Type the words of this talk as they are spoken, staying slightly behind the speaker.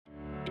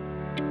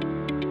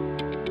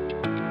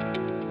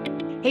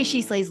Hey,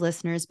 She Slays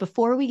listeners,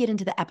 before we get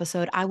into the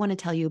episode, I want to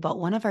tell you about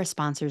one of our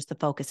sponsors, the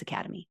Focus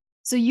Academy.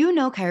 So you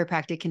know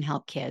chiropractic can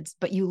help kids,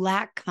 but you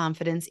lack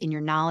confidence in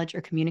your knowledge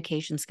or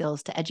communication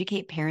skills to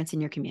educate parents in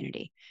your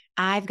community.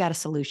 I've got a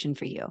solution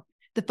for you.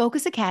 The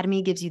Focus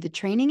Academy gives you the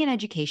training and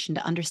education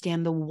to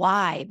understand the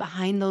why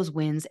behind those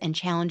wins and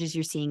challenges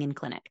you're seeing in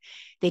clinic.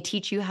 They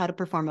teach you how to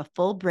perform a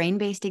full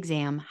brain-based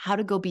exam, how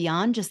to go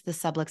beyond just the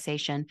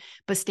subluxation,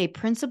 but stay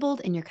principled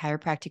in your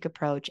chiropractic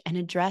approach and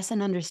address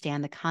and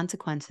understand the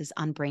consequences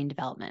on brain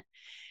development.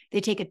 They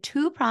take a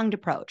two-pronged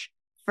approach.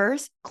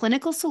 First,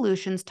 clinical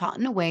solutions taught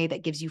in a way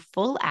that gives you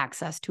full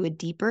access to a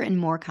deeper and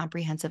more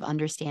comprehensive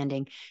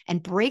understanding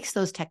and breaks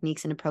those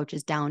techniques and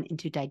approaches down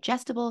into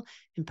digestible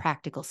and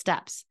practical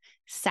steps.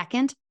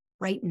 Second,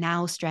 right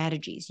now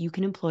strategies you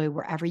can employ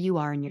wherever you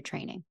are in your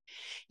training.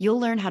 You'll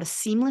learn how to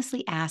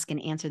seamlessly ask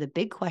and answer the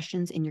big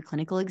questions in your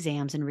clinical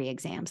exams and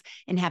re-exams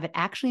and have it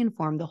actually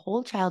inform the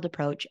whole child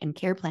approach and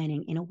care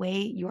planning in a way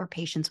your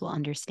patients will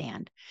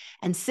understand.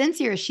 And since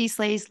you're a She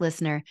Slays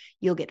listener,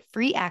 you'll get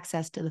free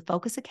access to the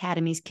Focus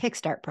Academy's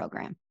Kickstart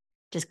program.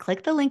 Just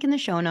click the link in the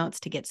show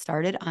notes to get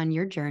started on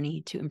your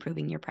journey to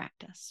improving your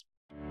practice.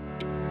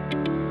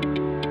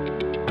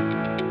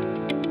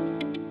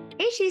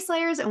 Hey, She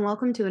Slayers, and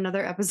welcome to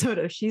another episode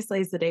of She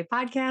Slays the Day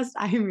podcast.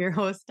 I am your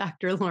host,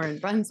 Dr. Lauren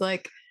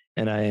Brunswick.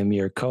 And I am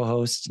your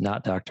co-host,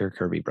 not Dr.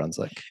 Kirby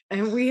Brunswick.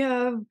 And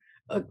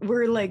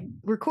we're like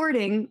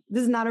recording.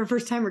 This is not our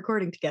first time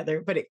recording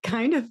together, but it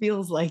kind of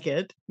feels like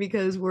it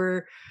because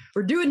we're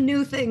doing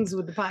new things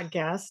with the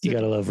podcast. You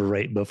got to love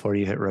right before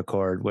you hit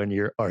record when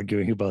you're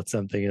arguing about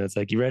something and it's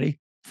like, you ready?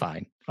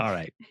 Fine. All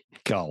right,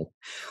 go.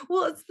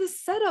 Well, it's the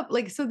setup.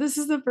 Like, so this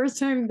is the first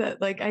time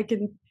that like I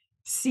can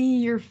see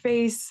your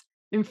face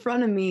in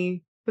front of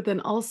me, but then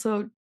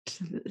also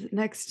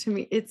next to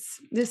me.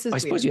 This is I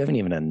suppose weird. You haven't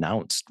even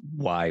announced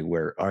why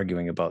we're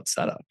arguing about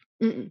setup.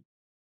 Mm-mm.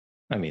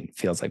 I mean,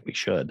 feels like we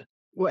should.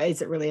 Well,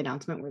 is it really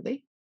announcement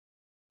worthy?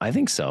 I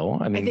think so.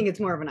 I think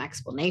it's more of an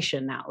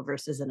explanation now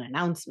versus an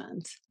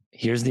announcement.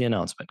 Here's the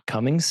announcement.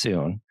 Coming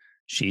soon,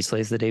 She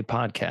Slays the Day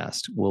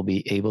podcast will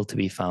be able to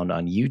be found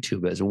on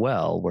YouTube as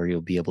well, where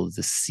you'll be able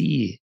to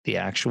see the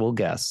actual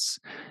guests.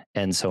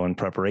 And so in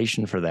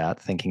preparation for that,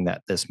 thinking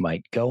that this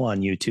might go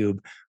on YouTube,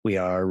 we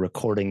are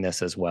recording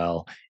this as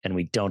well. And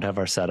we don't have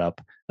our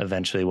setup.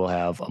 Eventually we'll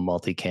have a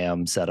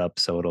multicam setup,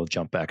 so it'll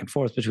jump back and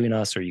forth between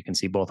us, or you can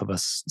see both of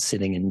us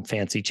sitting in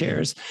fancy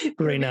chairs.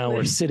 But right now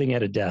we're sitting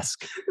at a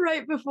desk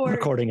right before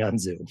recording on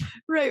Zoom.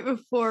 Right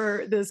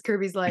before this,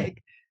 Kirby's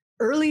like,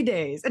 early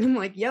days. And I'm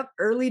like, yep,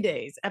 early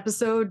days,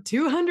 episode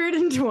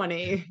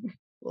 220,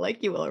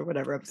 like you will, or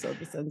whatever episode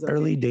this ends up.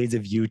 Early days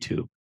of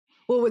YouTube.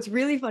 Well, what's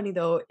really funny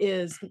though,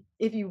 is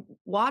if you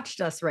watched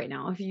us right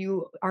now, if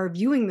you are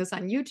viewing this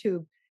on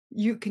YouTube,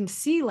 you can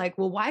see like,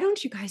 well, why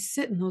don't you guys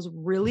sit in those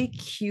really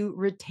cute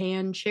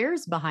rattan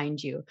chairs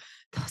behind you?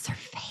 Those are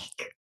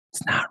fake.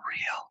 It's not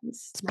real.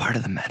 It's part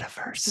of the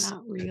metaverse. It's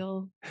not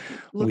real.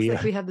 Looks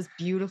like we have this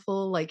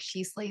beautiful, like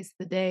She Slays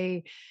the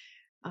Day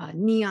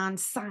neon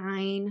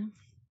sign.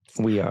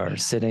 We are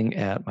sitting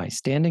at my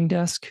standing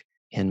desk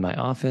in my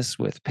office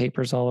with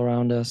papers all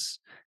around us.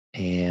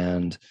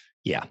 And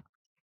yeah,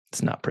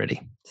 it's not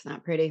pretty. It's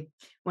not pretty.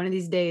 One of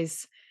these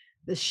days,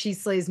 the She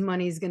Slays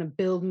money is going to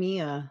build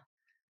me a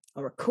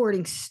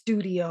recording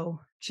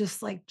studio,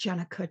 just like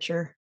Jenna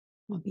Kutcher.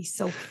 It'll be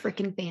so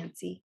freaking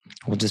fancy.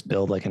 We'll just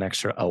build like an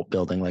extra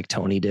outbuilding like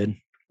Tony did.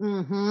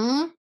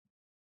 Mm-hmm.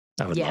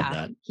 I would love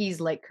that.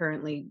 He's like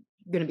currently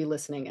going to be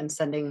listening and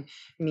sending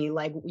me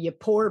like, you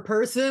poor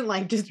person,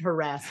 like just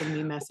harassing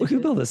me messages. We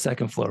could build a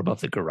second floor above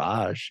the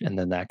garage, and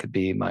then that could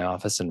be my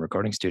office and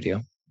recording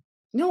studio.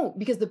 No,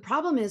 because the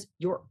problem is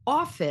your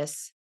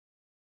office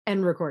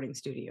and recording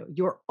studio.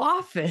 Your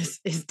office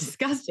is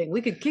disgusting.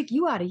 We could kick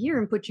you out of here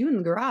and put you in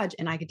the garage,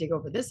 and I could take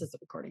over this as a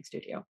recording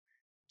studio.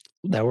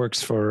 That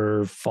works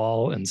for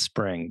fall and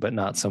spring, but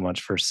not so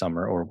much for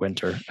summer or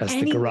winter, as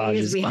the garage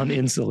is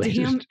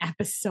uninsulated. Damn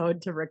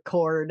episode to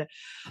record.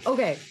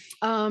 Okay,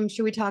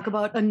 should we talk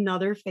about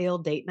another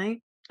failed date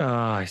night?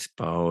 I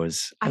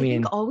suppose. I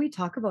mean, think all we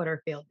talk about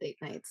are failed date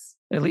nights.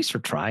 At least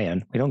we're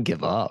trying. We don't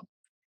give up.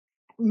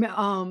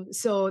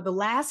 So the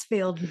last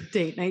failed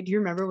date night, do you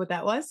remember what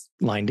that was?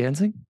 Line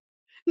dancing?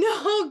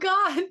 No,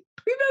 God, we've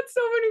had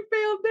so many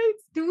failed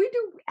dates. Do we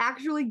do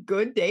actually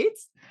good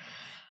dates?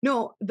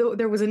 No,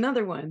 there was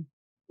another one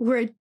where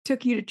I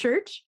took you to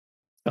church.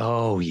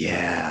 Oh,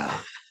 yeah.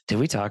 Did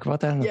we talk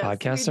about that on the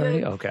podcast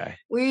already? Okay.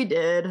 We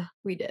did.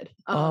 We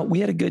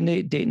had a good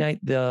date night.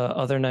 The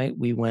other night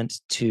we went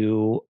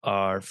to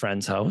our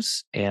friend's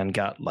house and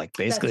got like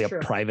basically a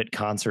private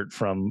concert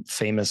from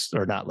famous,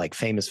 or not like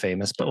famous,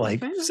 but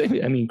like,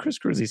 I mean, Chris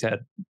Cruzy's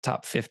had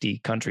top 50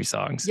 country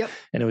songs. Yep.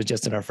 And it was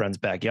just in our friend's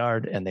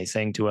backyard, and they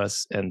sang to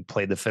us and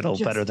played the fiddle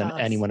better than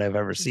anyone I've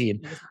ever seen.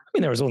 I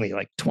mean, there was only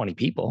like 20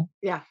 people.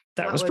 Yeah.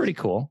 That was pretty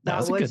cool. That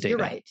was a good date You're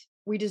night. right.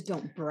 We just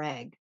don't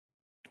brag.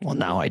 Well,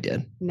 now I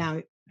did.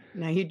 Now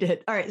you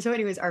did. All right. So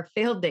anyways, our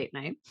failed date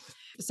night.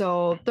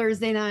 So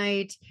Thursday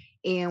night,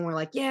 And we're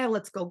like, yeah,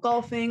 let's go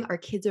golfing. Our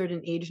kids are at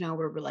an age now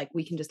where we're like,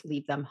 we can just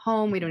leave them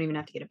home. We don't even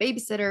have to get a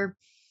babysitter.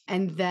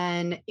 And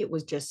then it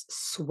was just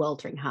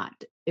sweltering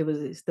hot.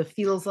 The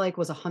feels like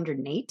was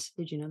 108.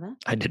 Did you know that?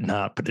 I did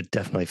not, but it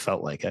definitely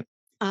felt like it.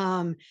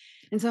 And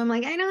so I'm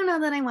like, I don't know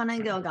that I want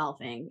to go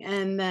golfing.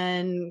 And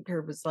then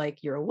Kirby was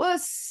like, you're a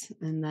wuss.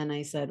 And then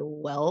I said,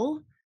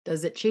 well,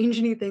 does it change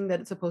anything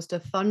that it's supposed to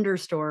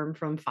thunderstorm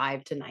from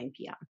 5 to 9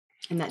 p.m.?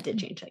 And that did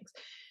change things.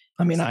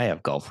 I mean, I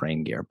have golf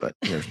rain gear, but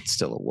you're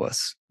still a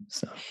wuss.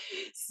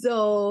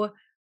 So,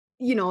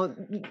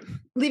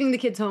 leaving the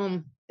kids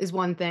home is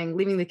one thing.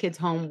 Leaving the kids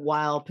home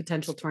while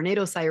potential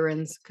tornado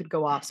sirens could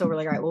go off. So we're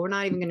like, all right, well, we're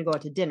not even going to go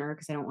out to dinner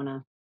because I don't want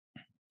to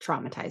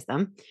traumatize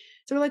them.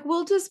 So we're like,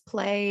 we'll just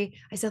play.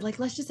 I said, like,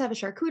 let's just have a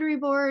charcuterie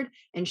board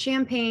and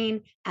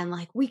champagne, and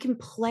like we can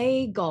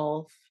play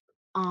golf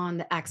on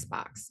the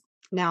Xbox.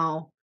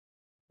 Now,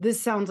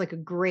 this sounds like a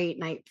great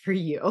night for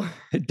you.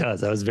 It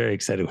does. I was very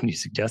excited when you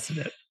suggested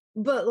it.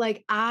 But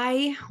like,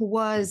 I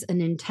was a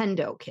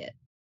Nintendo kid.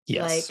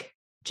 Yes. Like,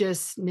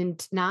 just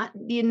not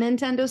the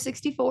Nintendo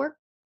 64,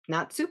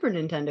 not Super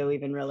Nintendo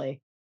even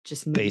really,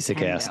 just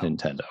basic ass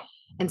Nintendo.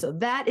 And so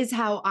that is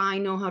how I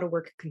know how to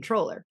work a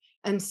controller.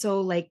 And so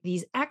like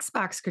these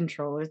Xbox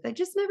controllers, I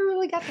just never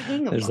really got the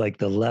hang of There's them. like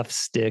the left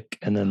stick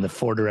and then the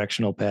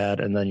 4-directional pad.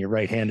 And then your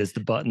right hand is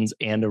the buttons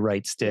and a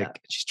right stick.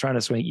 Yeah. She's trying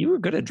to swing. You were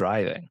good at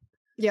driving.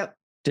 Yep.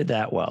 Did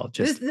that well.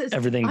 Just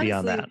everything honestly,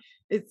 beyond that.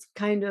 It's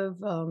kind of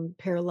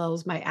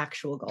parallels my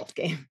actual golf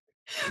game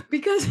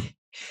because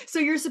so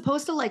you're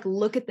supposed to like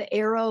look at the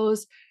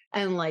arrows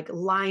and like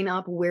line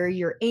up where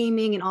you're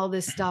aiming and all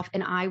this stuff.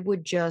 And I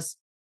would just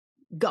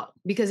go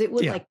because it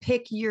would like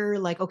pick your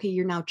like, okay,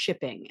 you're now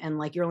chipping and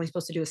like you're only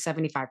supposed to do a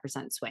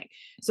 75% swing.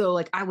 So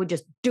like I would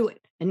just do it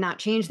and not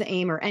change the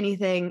aim or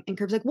anything. And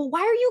Kirb's like, well,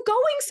 why are you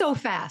going so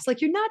fast? Like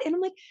you're not. And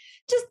I'm like,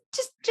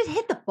 just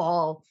hit the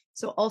ball.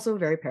 So also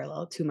very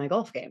parallel to my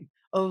golf game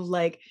of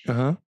like,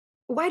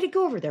 why did it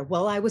go over there?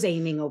 Well, I was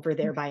aiming over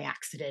there by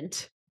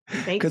accident.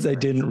 Because I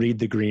didn't read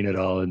the green at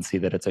all and see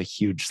that it's a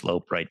huge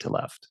slope right to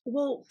left.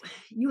 Well,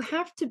 you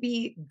have to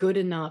be good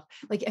enough.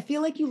 Like, I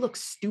feel like you look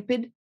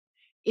stupid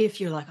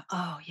if you're like,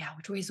 oh yeah,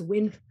 which way is the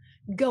wind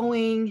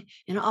going?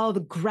 And all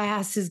the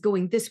grass is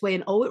going this way.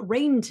 And oh, it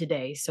rained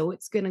today. So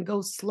it's going to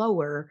go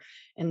slower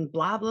and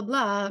blah, blah,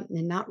 blah,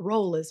 and not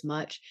roll as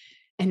much.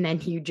 And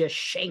then you just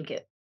shank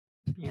it.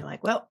 And you're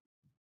like, well,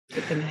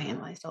 good thing I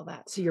analyzed all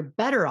that. So you're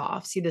better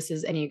off. See, this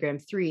is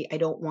Enneagram 3. I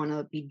don't want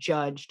to be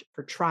judged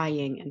for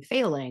trying and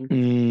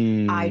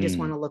failing. I just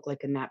want to look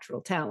like a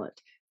natural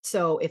talent.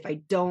 So if I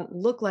don't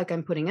look like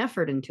I'm putting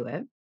effort into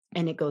it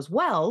and it goes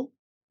well,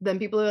 then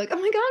people are like, oh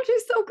my gosh,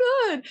 she's so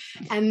good.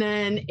 And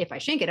then if I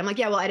shank it, I'm like,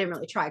 yeah, well, I didn't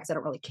really try because I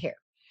don't really care.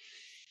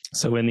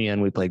 So in the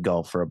end, we played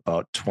golf for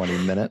about 20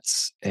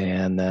 minutes.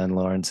 And then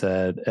Lauren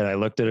said, and I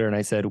looked at her and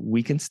I said,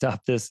 we can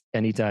stop this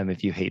anytime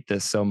if you hate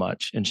this so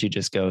much. And she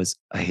just goes,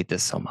 I hate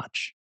this so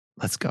much.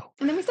 Let's go.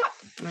 And then we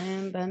stopped.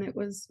 And then it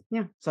was,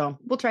 So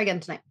we'll try again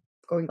tonight.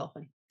 Going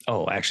golfing.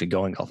 Oh, actually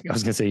going golfing. I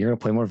was going to say, you're going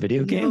to play more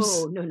video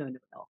games?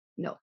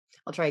 No.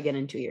 I'll try again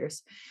in 2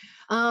 years.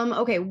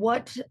 Okay.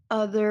 What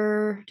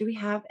other, do we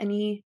have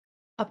any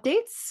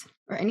updates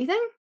or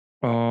anything?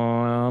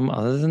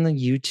 Other than the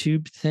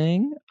YouTube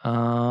thing,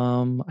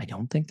 I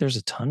don't think there's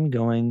a ton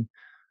going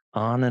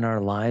on in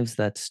our lives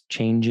that's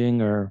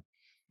changing or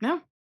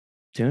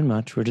doing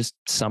much. We're just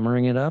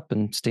summering it up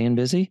and staying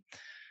busy.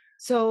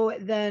 So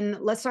then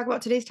let's talk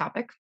about today's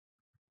topic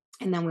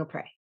and then we'll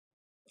pray.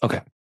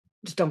 Okay.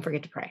 Just don't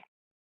forget to pray.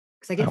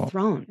 Because I get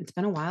thrown. It's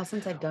been a while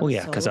since I've done. Oh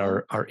yeah, because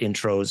our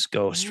intros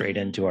go straight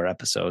into our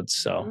episodes.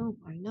 So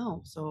I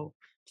know. So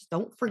just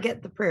don't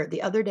forget the prayer.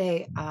 The other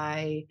day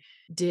I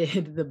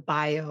did the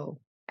bio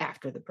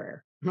after the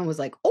prayer. And I was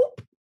like, oh.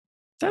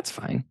 That's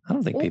fine. I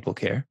don't think people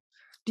care.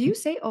 Do you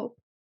say oh?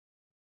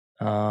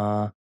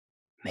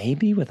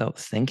 Maybe without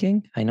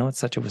thinking. I know it's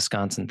such a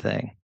Wisconsin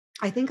thing.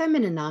 I think I'm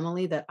an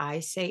anomaly that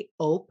I say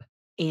ope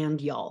and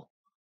y'all.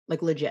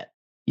 Like legit.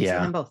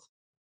 Yeah. I'm both.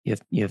 You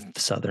have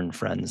Southern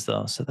friends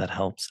though, so that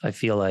helps. I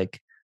feel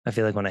like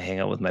when I hang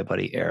out with my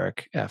buddy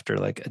Eric after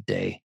like a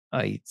day,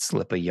 I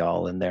slip a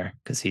y'all in there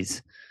because he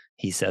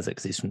says it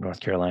because he's from North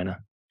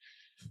Carolina.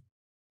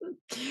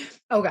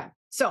 Okay,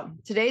 so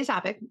today's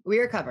topic, we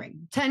are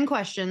covering 10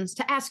 questions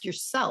to ask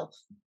yourself,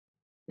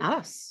 not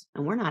us,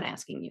 and we're not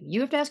asking you. You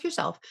have to ask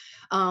yourself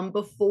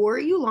before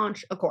you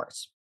launch a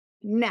course.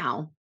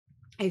 Now,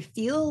 I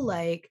feel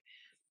like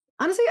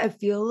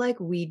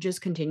we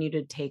just continue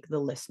to take the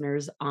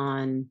listeners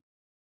on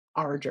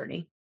our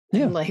journey.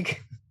 Yeah.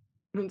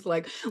 It's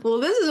like, well,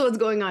 this is what's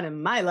going on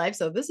in my life.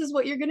 So this is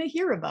what you're going to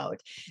hear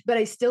about. But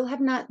I still have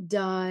not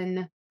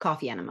done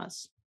coffee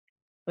enemas.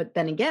 But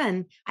then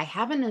again, I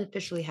haven't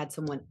officially had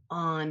someone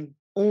on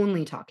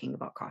only talking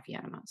about coffee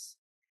enemas.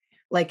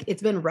 Like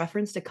it's been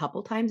referenced a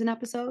couple times in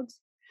episodes.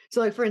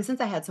 So like, for instance,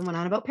 I had someone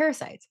on about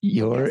parasites.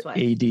 Your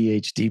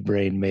ADHD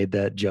brain made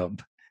that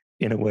jump.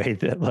 in a way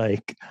that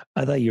like,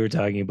 I thought you were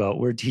talking about,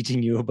 we're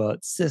teaching you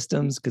about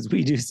systems because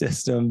we do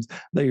systems. I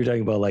thought you were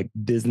talking about like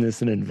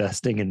business and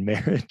investing and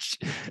marriage.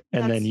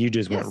 And then you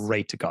just went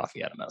right to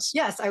coffee enemas.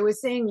 Yes. I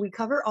was saying we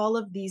cover all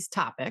of these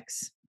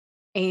topics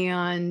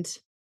and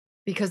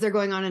because they're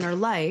going on in our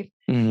life,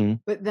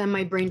 but then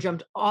my brain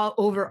jumped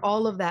over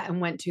all of that and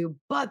went to,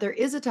 but there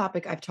is a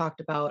topic I've talked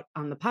about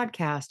on the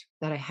podcast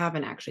that I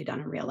haven't actually done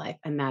in real life.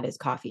 And that is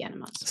coffee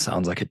enemas.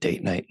 Sounds like a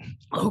date night.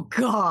 Oh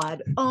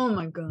God. Oh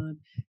my God.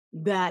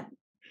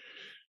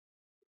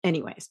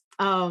 Anyways.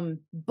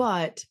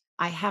 But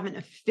I haven't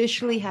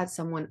officially had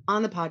someone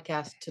on the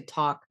podcast to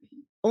talk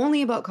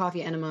only about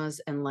coffee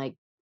enemas and like,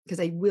 because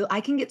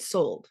I can get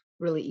sold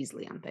really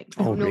easily on things.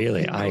 Oh,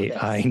 really?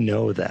 I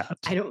know that.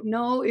 I don't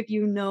know if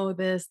you know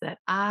this, that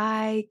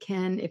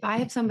if I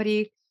have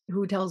somebody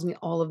who tells me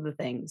all of the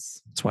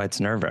things. That's why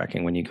it's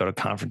nerve-wracking when you go to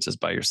conferences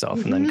by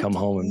yourself and then come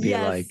home and be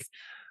like,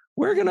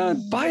 we're going to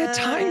buy a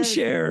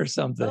timeshare or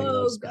something.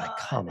 Oh, like,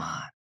 come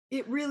on.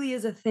 It really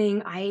is a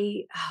thing.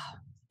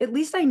 At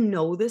least I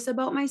know this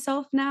about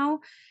myself now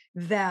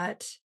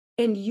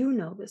and you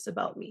know this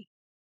about me.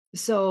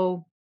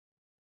 So,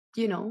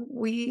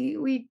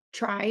 we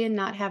try and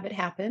not have it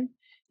happen.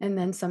 And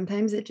then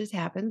sometimes it just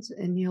happens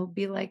and you'll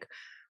be like,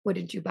 what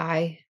did you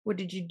buy? What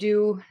did you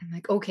do? I'm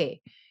like,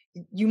 okay,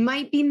 you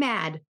might be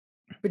mad,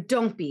 but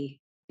don't be.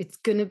 It's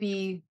going to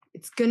be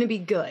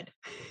good.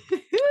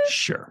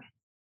 Sure.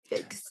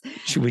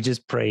 Should we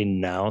just pray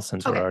now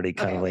since we're already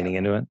kind of leaning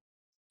into it?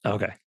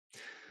 Okay.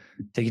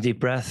 Take a deep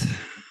breath.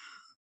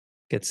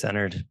 Get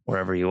centered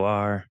wherever you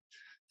are.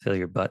 Feel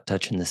your butt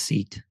touching the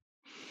seat.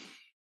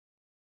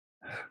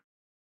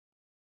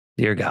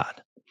 Dear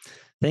God,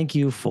 thank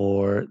you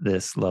for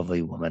this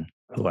lovely woman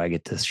who I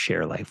get to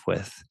share life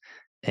with.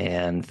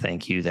 And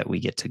thank you that we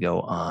get to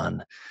go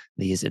on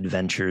these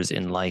adventures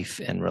in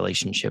life and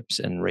relationships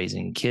and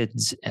raising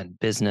kids and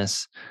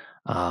business.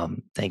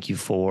 Thank you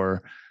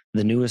for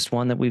the newest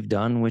one that we've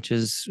done, which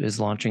is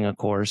launching a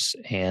course.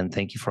 And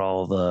thank you for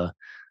all the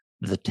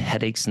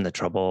headaches and the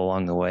trouble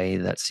along the way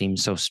that seem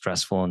so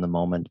stressful in the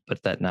moment,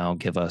 but that now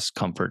give us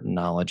comfort and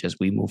knowledge as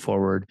we move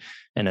forward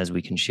and as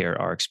we can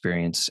share our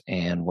experience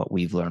and what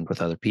we've learned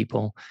with other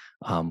people.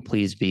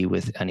 Please be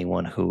with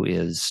anyone who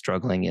is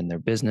struggling in their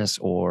business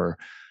or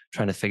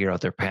trying to figure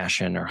out their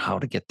passion or how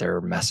to get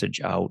their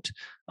message out.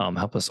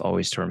 Help us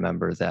always to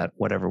remember that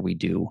whatever we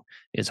do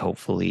is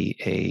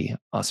hopefully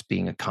us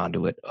being a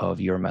conduit of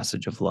your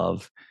message of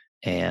love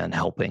and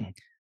helping.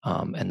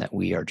 And that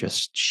we are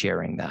just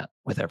sharing that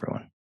with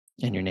everyone.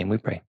 In your name we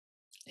pray.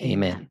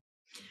 Amen.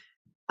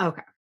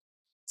 Okay.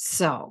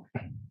 So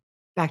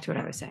back to what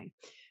I was saying.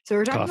 So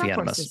we're talking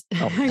about courses.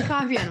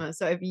 Coffee enemas.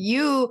 So if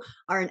you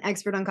are an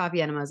expert on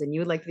coffee enemas and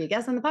you would like to be a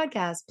guest on the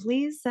podcast,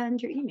 please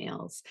send your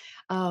emails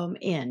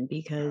in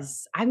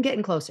because I'm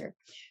getting closer.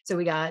 So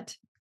we got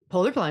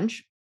polar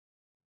plunge.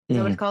 Is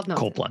that what it's called? No,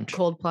 cold plunge.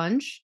 Cold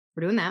plunge.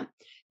 We're doing that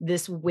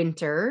this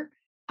winter.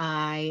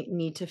 I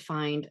need to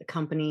find a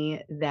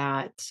company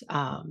that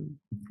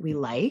we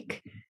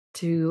like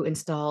to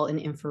install an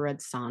infrared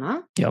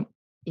sauna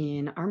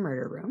in our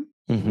murder room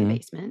in the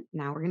basement.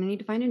 Now we're going to need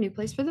to find a new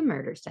place for the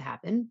murders to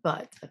happen,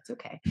 but that's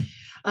okay.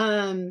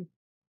 And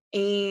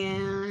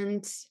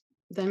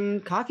then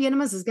coffee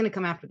enemas is going to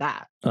come after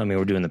that. I mean,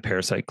 we're doing the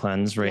parasite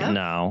cleanse right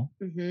now.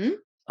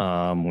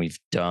 We've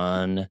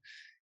done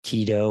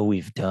keto.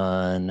 We've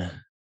done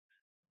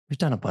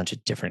a bunch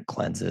of different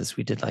cleanses.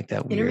 We did like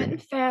that weird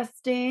intermittent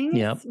fasting.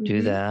 Yep,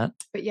 do that.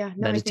 But yeah,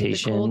 no,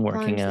 meditation, I think the cold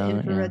working plunge, out, the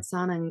infrared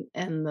sauna,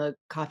 and the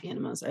coffee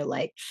enemas are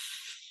like.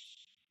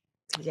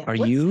 Yeah. Are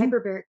you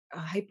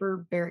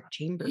hyperbaric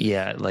chamber?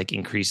 Yeah, like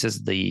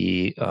increases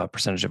the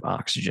percentage of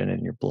oxygen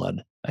in your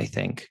blood. I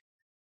think.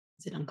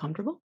 Is it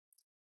uncomfortable?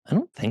 I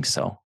don't think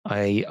so.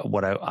 I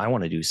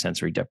want to do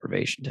sensory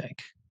deprivation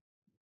tank.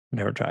 I've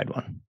never tried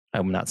one.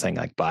 I'm not saying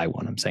like buy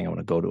one. I'm saying I want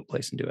to go to a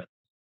place and do it.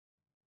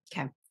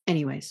 Okay.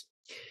 Anyways,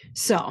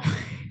 so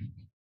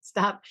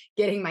stop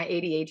getting my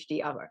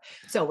ADHD over.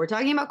 So we're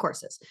talking about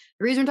courses.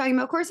 The reason we're talking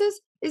about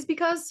courses is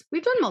because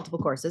we've done multiple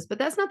courses, but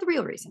that's not the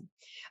real reason.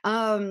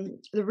 The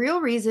real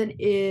reason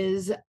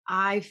is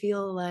I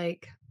feel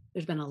like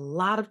there's been a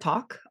lot of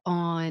talk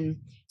on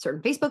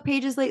certain Facebook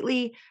pages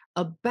lately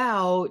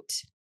about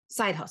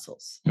side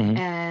hustles.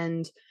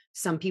 And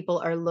some people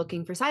are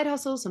looking for side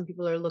hustles. Some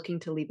people are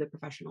looking to leave the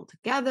professional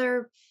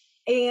together.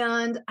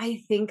 And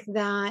I think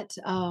that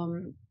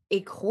a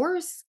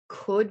course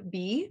could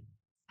be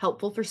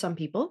helpful for some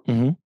people.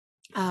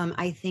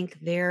 I think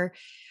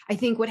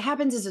what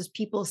happens is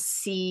people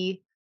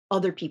see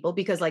other people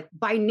because like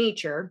by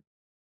nature,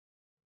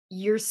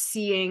 you're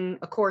seeing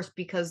a course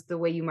because the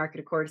way you market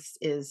a course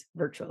is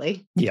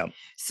virtually. Yeah.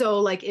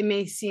 So like, it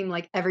may seem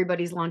like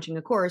everybody's launching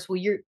a course.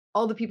 Well,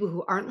 all the people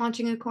who aren't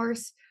launching a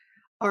course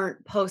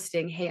aren't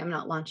posting, hey, I'm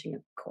not launching a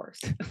course.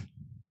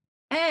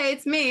 Hey,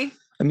 it's me.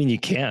 I mean, you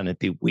can, it'd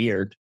be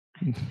weird.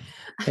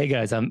 Hey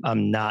guys, I'm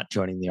not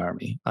joining the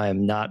army. I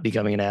am not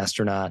becoming an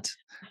astronaut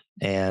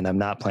and I'm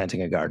not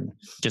planting a garden.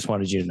 Just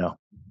wanted you to know.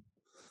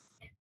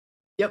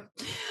 Yep.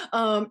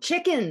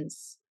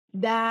 Chickens.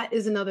 That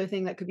is another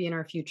thing that could be in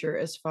our future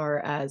as far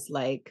as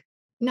like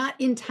not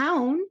in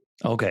town.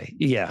 Okay.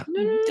 Yeah.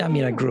 No. I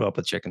mean, I grew up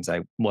with chickens.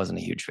 I wasn't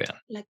a huge fan.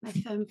 Like my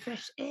firm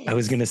fresh eggs. I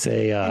was going to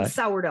say, and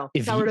sourdough.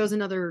 Sourdough's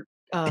another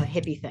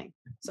hippie thing.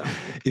 So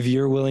if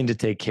you're willing to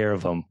take care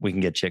of them, we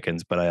can get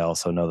chickens. But I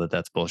also know that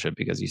that's bullshit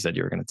because you said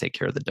you were going to take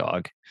care of the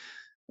dog.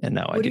 And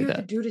now I do that. What do you have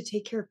to do to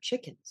take care of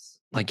chickens?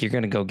 Like you're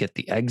going to go get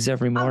the eggs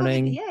every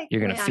morning.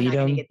 You're going to feed them. I'm not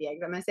going to get the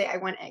eggs. I'm going to say, I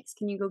want eggs.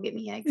 Can you go get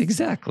me eggs?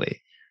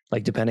 Exactly.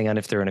 Like depending on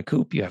if they're in a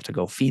coop, you have to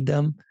go feed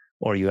them,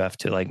 or you have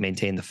to like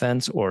maintain the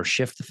fence or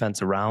shift the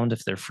fence around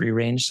if they're free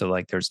range. So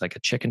like there's like a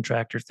chicken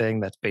tractor thing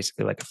that's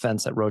basically like a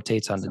fence that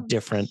rotates onto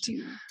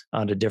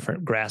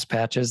different grass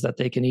patches that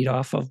they can eat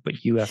off of,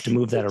 but you have to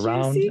move that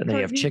around, and then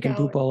you have chicken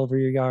poop all over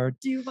your yard.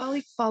 Do you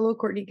follow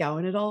Courtney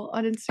Gowan at all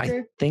on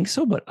Instagram? I think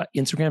so, but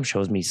Instagram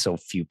shows me so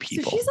few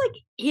people. So she's like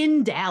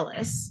in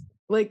Dallas,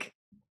 like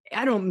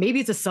I don't know,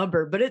 maybe it's a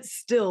suburb, but it's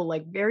still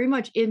like very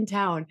much in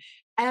town.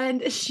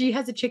 And she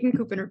has a chicken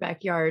coop in her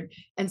backyard,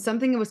 and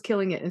something was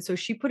killing it. And so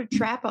she put a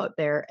trap out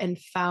there and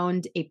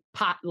found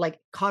caught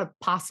a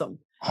possum.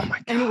 Oh my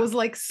God. And it was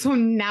like, so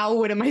now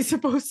what am I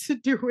supposed to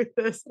do with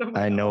this? Like,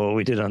 I know what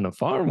we did on the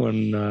farm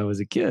when I was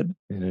a kid.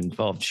 It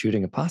involved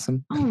shooting a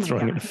possum and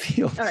throwing it in a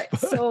field. All right. But...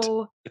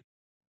 So,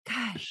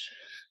 gosh,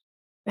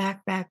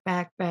 back,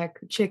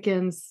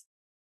 chickens.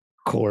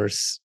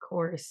 Course.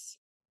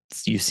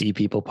 You see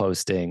people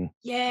posting.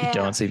 Yeah. You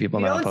don't see people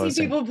not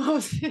posting. You don't see people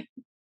posting.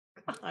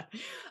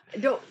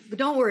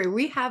 Don't worry.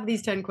 We have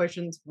these 10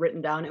 questions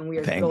written down, and we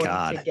are going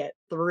to get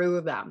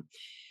through them.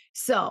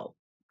 So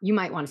you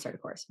might want to start a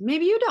course.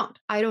 Maybe you don't.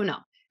 I don't know.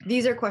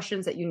 These are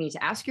questions that you need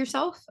to ask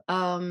yourself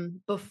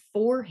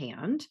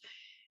beforehand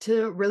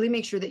to really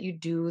make sure that you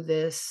do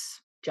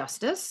this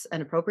justice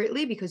and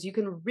appropriately, because you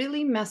can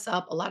really mess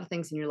up a lot of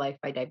things in your life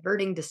by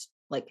diverting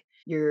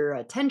your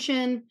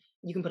attention.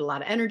 You can put a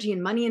lot of energy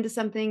and money into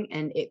something,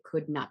 and it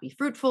could not be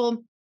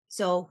fruitful.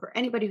 So for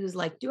anybody who's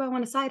like, do I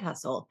want a side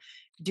hustle?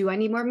 Do I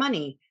need more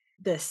money?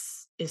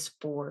 This is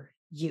for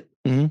you.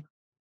 Mm-hmm.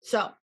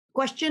 So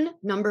question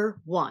number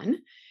 1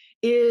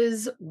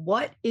 is,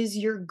 what is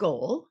your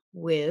goal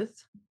with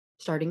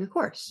starting a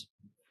course?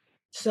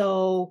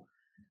 So,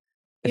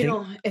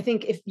 I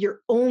think if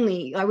you're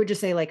I would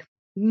just say like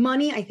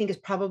money, I think is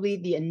probably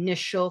the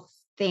initial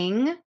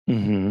thing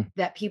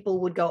that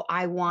people would go,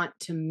 I want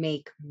to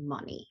make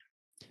money.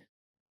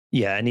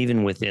 Yeah. And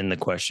even within the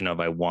question of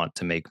I want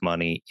to make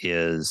money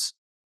is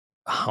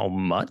how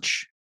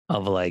much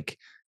of like,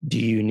 do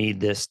you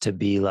need this to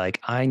be like,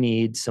 I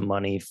need some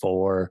money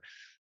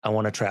I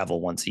want to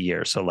travel once a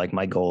year. So like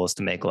my goal is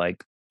to make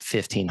like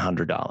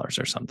 $1,500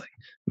 or something,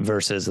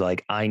 versus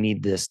like, I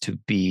need this to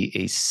be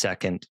a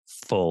second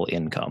full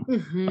income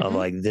of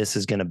like, this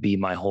is going to be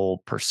my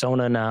whole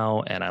persona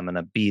now. And I'm going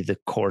to be the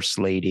course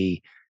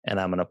lady,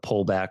 and I'm going to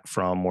pull back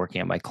from working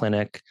at my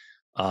clinic.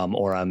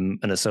 Or I'm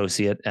an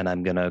associate and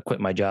I'm going to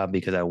quit my job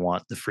because I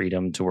want the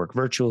freedom to work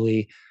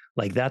virtually.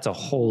 Like that's a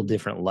whole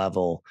different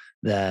level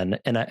than,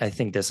 and I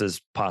think this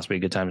is possibly a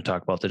good time to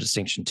talk about the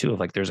distinction too, of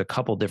like, there's a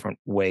couple different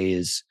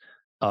ways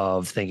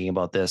of thinking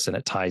about this, and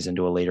it ties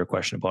into a later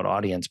question about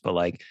audience, but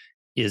like,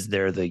 is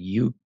there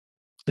the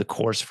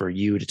course for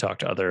you to talk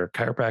to other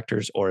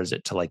chiropractors, or is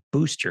it to like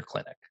boost your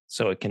clinic?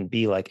 So it can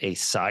be like a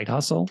side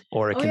hustle,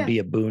 or it can be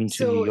a boon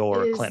to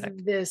your clinic.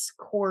 This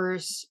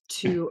course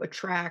to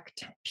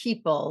attract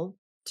people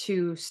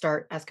to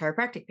start as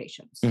chiropractic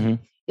patients.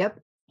 Yep.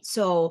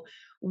 So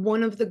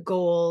one of the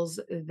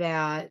goals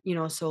that,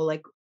 so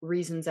like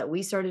reasons that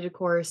we started a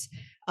course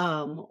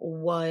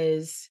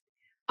was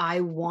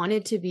I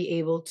wanted to be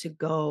able to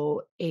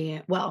go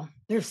and, well,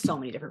 there's so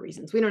many different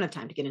reasons. We don't have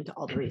time to get into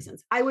all the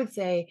reasons. I would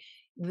say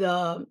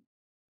not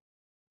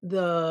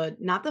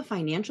the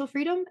financial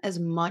freedom as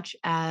much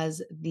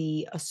as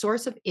a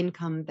source of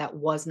income that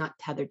was not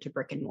tethered to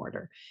brick and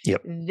mortar.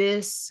 Yep.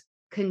 This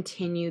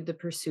continued the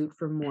pursuit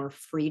for more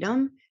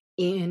freedom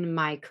in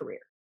my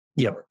career.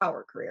 Yep.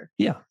 Our career.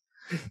 Yeah.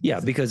 Yeah.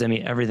 Because I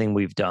mean, everything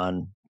we've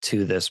done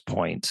to this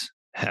point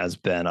has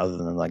been, other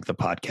than like the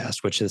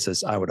podcast, which this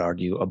is, I would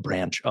argue, a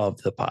branch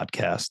of the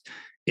podcast,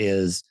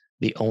 is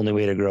the only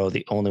way to grow,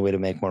 the only way to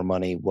make more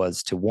money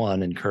was to,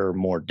 1, incur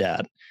more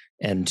debt,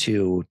 and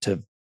 2,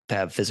 to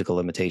have physical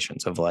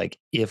limitations of like,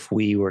 if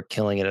we were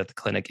killing it at the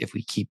clinic, if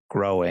we keep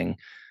growing,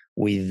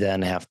 we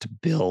then have to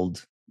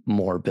build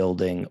more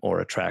building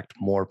or attract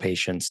more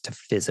patients to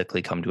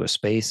physically come to a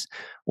space.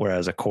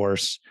 Whereas a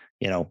course,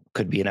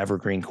 could be an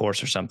evergreen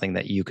course or something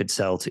that you could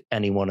sell to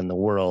anyone in the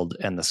world,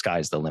 and the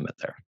sky's the limit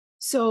there.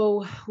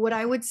 So what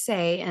I would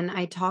say, and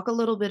I talk a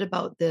little bit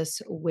about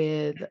this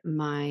with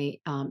my,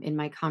 in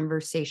my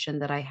conversation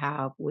that I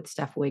have with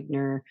Steph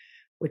Wigner,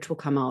 which will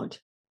come out,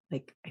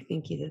 like, I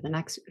think it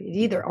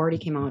either already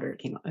came out or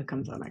it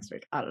comes out next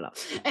week. I don't know.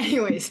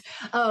 Anyways,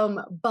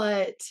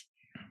 but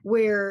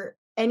where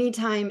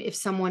anytime if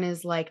someone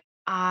is like,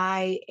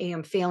 I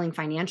am failing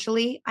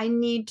financially, I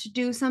need to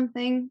do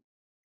something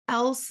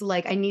else.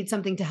 Like I need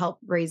something to help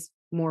raise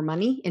more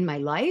money in my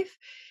life.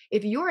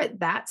 If you're at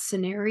that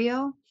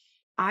scenario,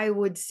 I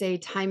would say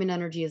time and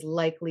energy is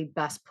likely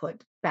best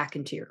put back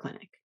into your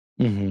clinic.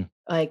 Mm-hmm.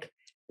 Like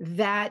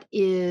that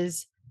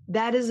is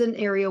an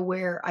area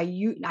where I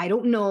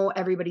don't know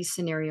everybody's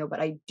scenario, but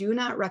I do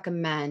not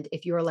recommend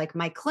if you're like,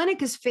 my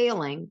clinic is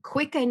failing,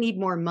 quick, I need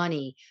more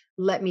money,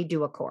 let me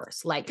do a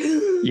course. Like,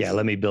 yeah,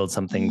 let me build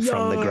something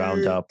from the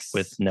ground up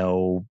with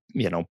yikes.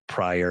 no,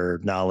 prior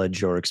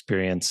knowledge or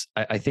experience.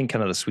 I think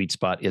kind of the sweet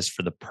spot is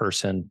for the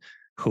person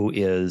who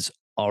is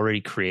already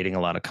creating a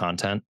lot of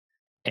content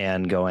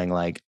and going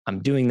like, I'm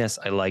doing this.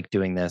 I like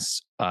doing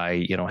this.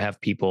 I, have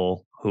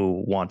people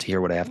who want to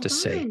hear what I have to Hold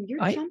say. on,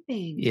 you're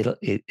jumping.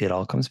 It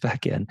all comes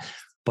back in,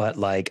 but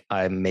like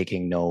I'm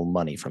making no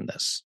money from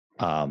this.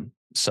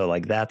 So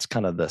like that's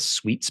kind of the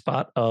sweet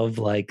spot of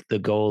like the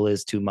goal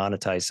is to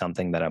monetize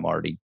something that I'm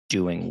already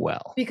doing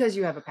well. Because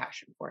you have a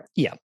passion for it.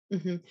 Yeah.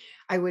 Mm-hmm.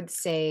 I would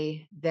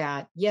say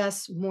that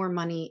yes, more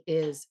money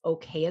is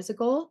okay as a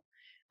goal.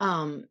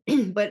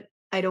 But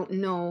I don't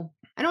know.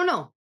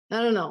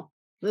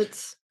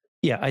 Let's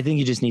Yeah, I think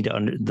you just need to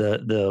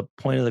the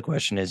point of the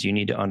question is you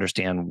need to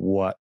understand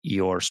what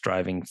you're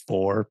striving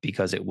for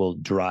because it will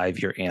drive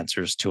your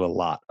answers to a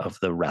lot of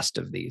the rest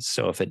of these.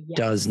 So if it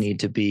does yes. need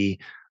to be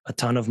a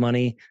ton of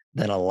money,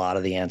 then a lot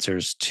of the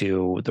answers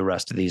to the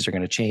rest of these are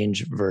going to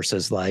change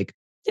versus like,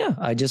 yeah,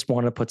 I just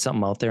want to put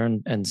something out there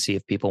and see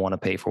if people want to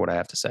pay for what I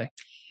have to say.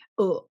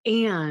 Oh,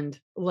 and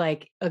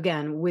like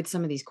again, with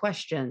some of these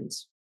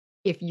questions,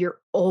 if your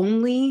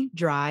only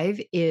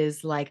drive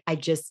is like, I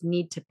just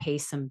need to pay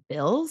some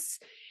bills,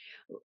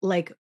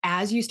 like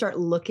as you start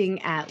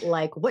looking at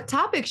like what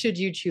topic should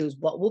you choose,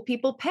 what will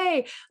people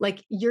pay,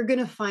 like you're going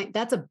to find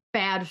that's a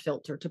bad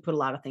filter to put a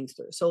lot of things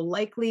through. So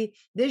likely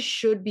this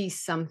should be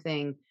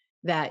something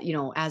that,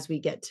 as we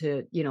get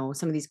to,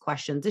 some of these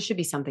questions, this should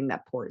be something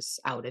that pours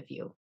out of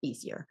you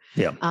easier.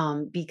 Yeah.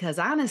 Because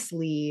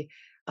honestly,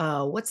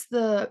 what's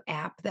the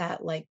app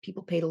that like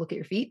people pay to look at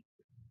your feet?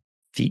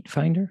 Feet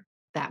Finder?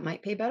 That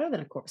might pay better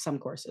than some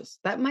courses.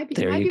 That might be,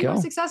 There you more go.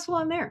 successful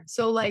on there.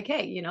 So like,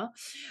 hey,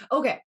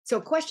 okay.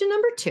 So question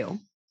number 2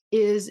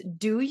 is,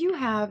 do you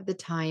have the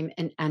time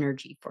and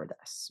energy for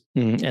this?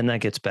 And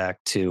that gets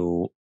back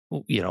to,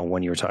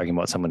 when you were talking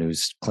about someone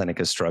whose clinic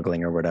is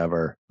struggling or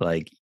whatever,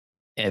 like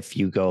if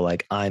you go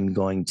like, I'm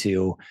going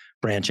to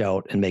branch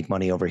out and make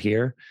money over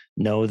here,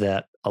 know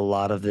that a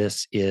lot of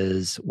this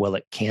is, well,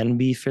 it can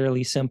be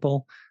fairly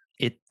simple.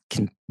 It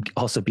can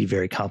also be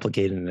very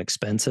complicated and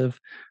expensive.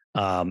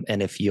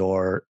 And if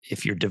you're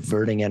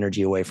diverting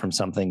energy away from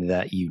something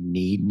that you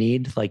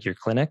need like your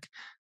clinic,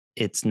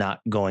 it's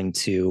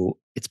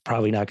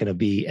probably not going to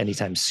be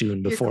anytime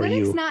soon before your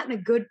clinic's not in a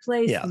good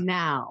place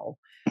now.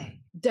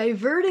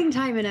 Diverting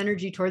time and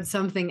energy towards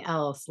something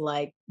else,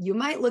 like you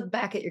might look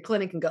back at your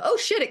clinic and go, oh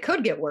shit, it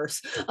could get worse.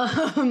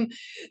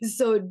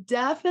 So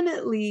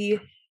definitely,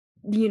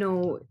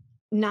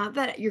 not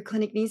that your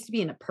clinic needs to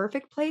be in a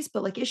perfect place,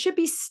 but like it should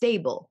be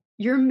stable.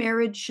 Your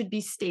marriage should be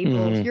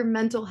stable. Mhm. Your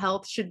mental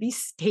health should be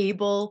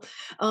stable.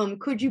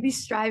 Could you be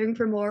striving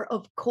for more?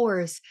 Of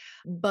course.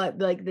 But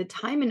like the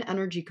time and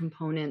energy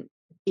component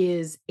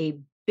is a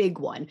big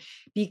one,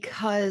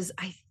 because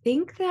I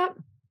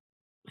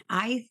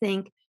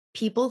think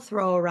people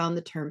throw around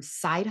the term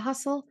side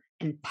hustle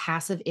and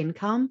passive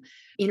income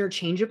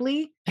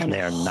interchangeably, And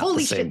they are not the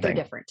holy same shit, they're thing.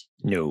 different.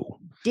 No.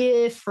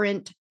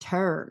 Different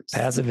terms.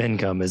 Passive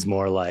income is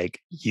more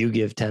like you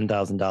give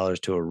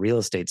 $10,000 to a real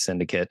estate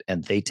syndicate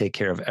and they take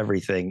care of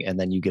everything. And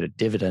then you get a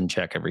dividend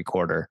check every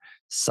quarter.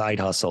 Side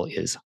hustle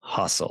is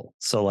hustle.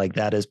 So like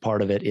that is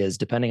part of it, is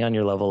depending on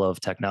your level of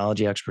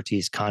technology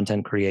expertise,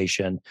 content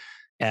creation,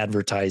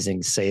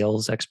 advertising,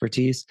 sales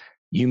expertise,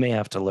 you may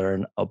have to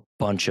learn a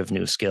bunch of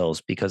new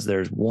skills, because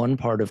there's one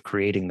part of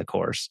creating the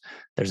course.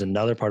 There's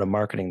another part of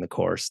marketing the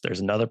course. There's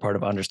another part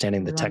of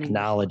understanding the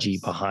technology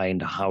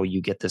behind how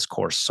you get this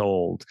course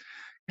sold.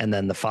 And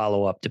then the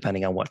follow-up,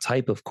 depending on what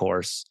type of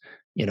course,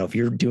 if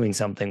you're doing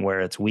something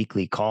where it's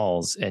weekly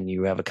calls and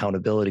you have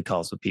accountability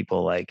calls with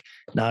people, like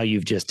now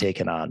you've just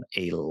taken on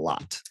a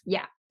lot.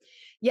 Yeah.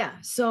 Yeah.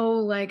 So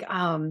like,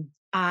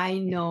 I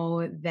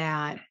know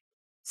that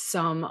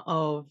some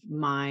of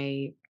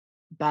my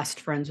best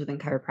friends within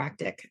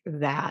chiropractic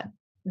that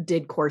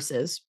did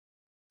courses,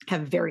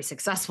 have very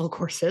successful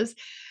courses,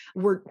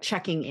 were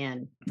checking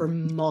in for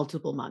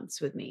multiple months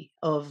with me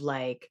of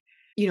like,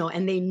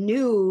 and they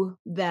knew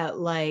that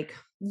like,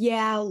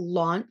 yeah,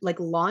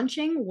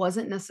 launching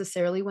wasn't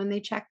necessarily when they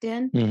checked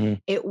in. Mm-hmm.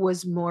 It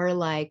was more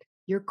like,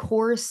 your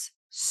course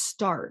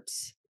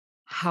starts.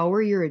 How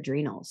are your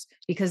adrenals?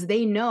 Because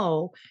they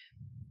know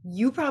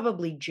you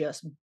probably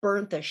just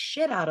burnt the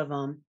shit out of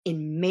them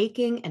in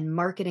making and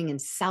marketing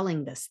and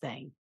selling this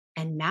thing.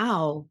 And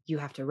now you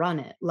have to run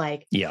it.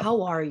 Like,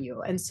 how are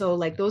you? And so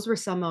like, those were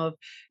some of,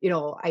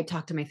 I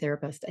talked to my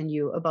therapist and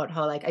you about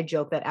how like, I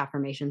joke that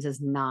affirmations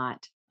is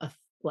not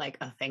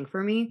a thing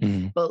for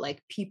me, but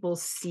like people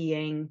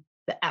seeing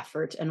the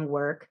effort and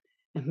work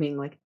and being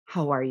like,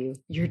 how are you?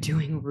 You're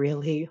doing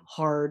really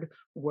hard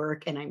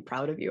work and I'm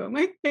proud of you. I'm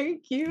like,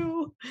 thank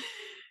you.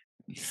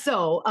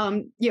 So,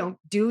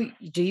 do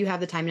you have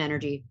the time and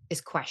energy is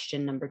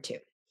question number 2.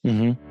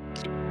 Mm-hmm.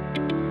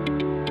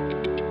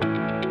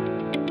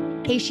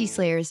 Hey, She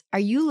Slayers, are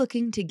you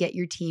looking to get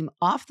your team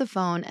off the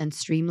phone and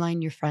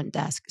streamline your front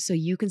desk so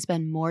you can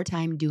spend more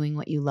time doing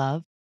what you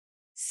love?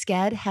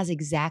 Sked has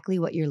exactly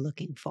what you're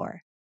looking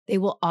for. They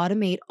will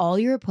automate all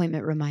your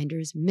appointment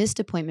reminders, missed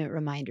appointment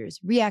reminders,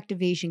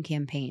 reactivation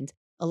campaigns,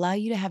 allow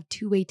you to have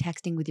two-way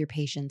texting with your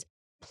patients.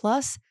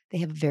 Plus, they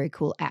have a very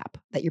cool app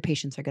that your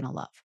patients are going to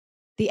love.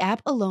 The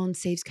app alone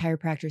saves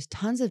chiropractors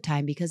tons of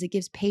time because it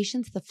gives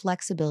patients the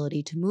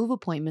flexibility to move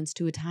appointments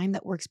to a time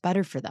that works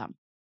better for them.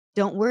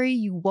 Don't worry,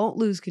 you won't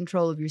lose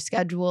control of your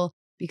schedule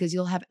because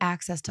you'll have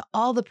access to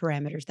all the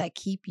parameters that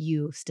keep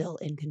you still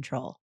in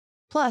control.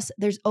 Plus,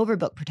 there's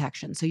overbook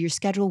protection, so your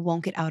schedule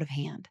won't get out of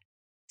hand.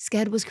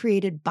 Sked was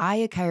created by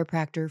a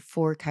chiropractor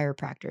for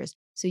chiropractors,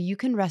 so you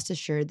can rest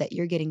assured that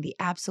you're getting the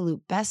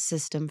absolute best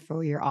system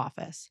for your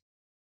office.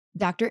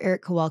 Dr.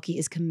 Eric Kowalski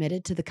is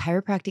committed to the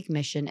chiropractic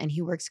mission, and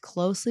he works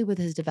closely with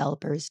his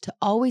developers to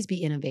always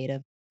be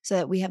innovative so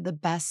that we have the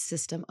best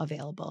system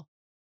available.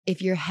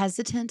 If you're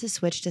hesitant to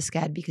switch to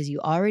Sked because you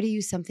already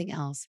use something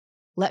else,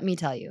 let me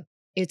tell you,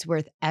 it's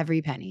worth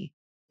every penny.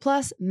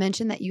 Plus,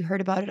 mention that you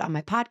heard about it on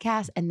my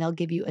podcast and they'll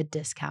give you a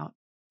discount.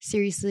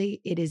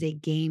 Seriously, it is a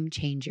game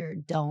changer.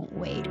 Don't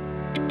wait.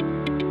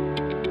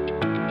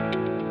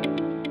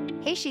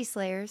 Hey, She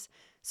Slayers.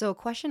 So, a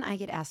question I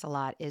get asked a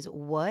lot is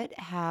what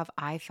have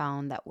I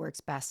found that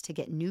works best to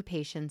get new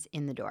patients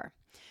in the door?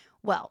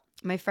 Well,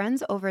 my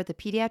friends over at the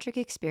Pediatric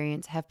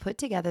Experience have put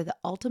together the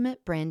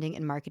ultimate branding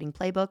and marketing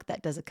playbook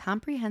that does a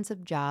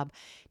comprehensive job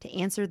to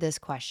answer this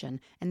question,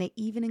 and they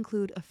even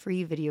include a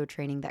free video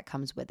training that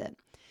comes with it.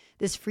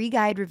 This free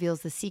guide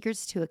reveals the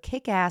secrets to a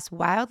kick-ass,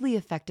 wildly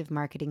effective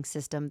marketing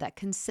system that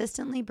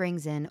consistently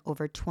brings in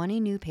over 20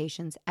 new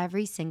patients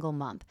every single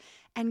month.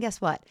 And guess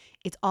what?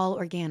 It's all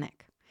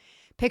organic.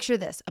 Picture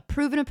this, a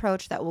proven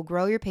approach that will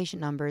grow your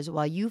patient numbers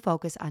while you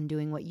focus on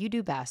doing what you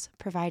do best,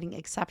 providing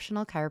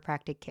exceptional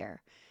chiropractic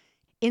care.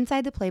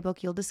 Inside the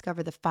playbook, you'll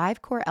discover the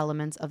 5 core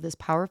elements of this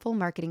powerful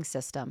marketing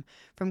system.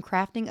 From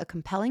crafting a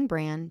compelling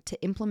brand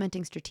to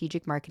implementing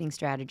strategic marketing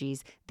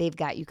strategies, they've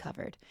got you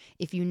covered.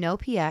 If you know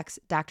PX,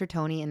 Dr.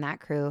 Tony and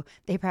that crew,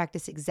 they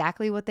practice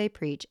exactly what they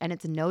preach, and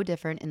it's no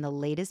different in the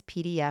latest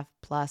PDF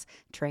Plus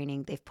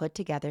training they've put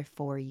together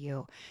for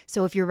you.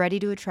 So if you're ready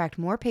to attract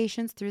more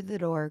patients through the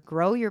door,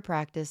 grow your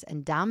practice,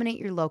 and dominate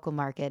your local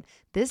market,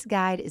 this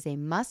guide is a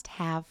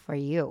must-have for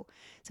you.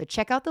 So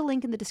check out the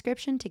link in the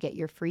description to get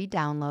your free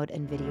download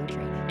and video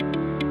training.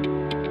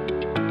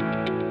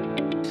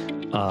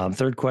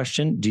 Third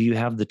question, do you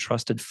have the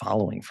trusted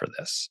following for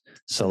this?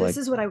 So this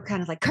is what I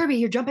kind of like, Kirby,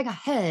 you're jumping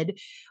ahead.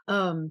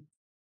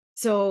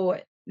 So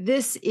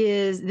this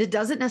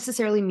doesn't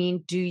necessarily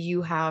mean, do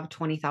you have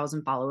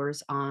 20,000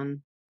 followers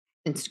on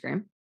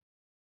Instagram?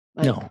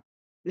 No.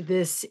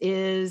 This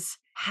is,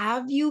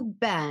 have you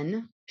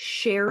been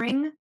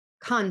sharing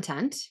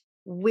content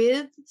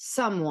with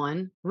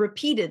someone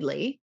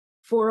repeatedly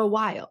for a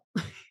while?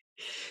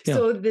 Yeah.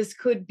 So this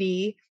could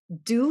be,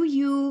 do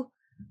you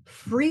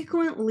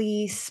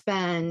frequently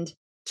spend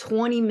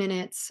 20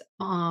 minutes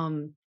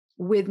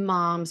with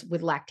moms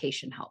with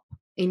lactation help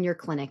in your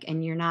clinic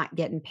and you're not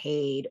getting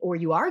paid, or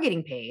you are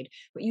getting paid,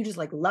 but you just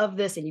like love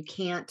this and you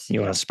can't.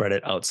 You want to spread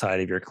it outside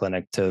of your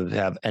clinic to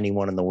have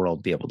anyone in the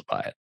world be able to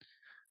buy it.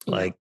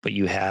 But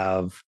you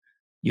have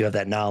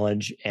that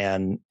knowledge,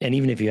 and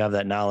even if you have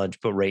that knowledge,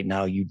 but right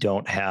now you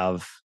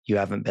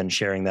haven't been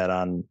sharing that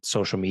on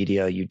social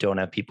media, you don't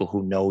have people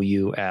who know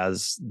you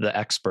as the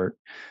expert,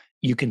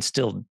 you can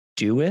still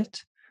do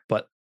it,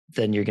 but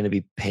then you're going to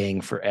be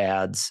paying for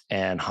ads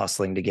and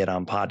hustling to get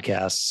on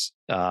podcasts.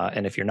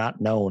 And if you're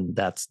not known,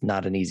 that's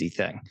not an easy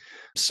thing.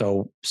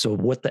 So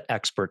what the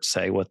experts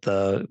say,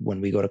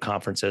 when we go to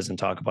conferences and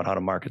talk about how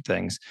to market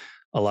things,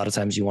 a lot of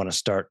times you want to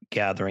start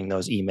gathering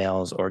those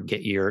emails or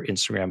get your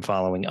Instagram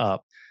following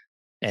up,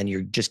 and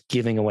you're just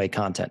giving away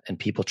content, and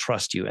people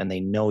trust you and they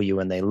know you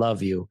and they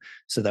love you,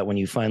 so that when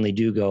you finally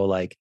do go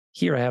like,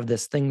 here, I have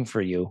this thing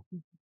for you,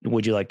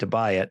 would you like to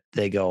buy it?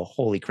 They go,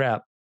 holy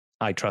crap,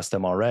 I trust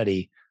them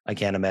already. I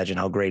can't imagine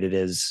how great it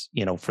is,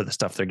 for the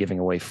stuff they're giving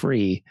away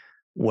free.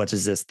 What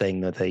is this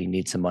thing that they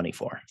need some money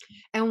for?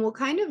 And we'll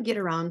kind of get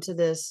around to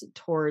this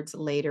towards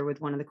later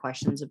with one of the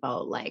questions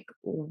about like,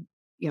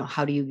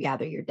 how do you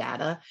gather your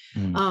data?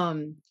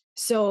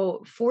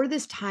 So for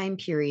this time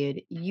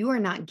period, you are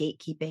not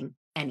gatekeeping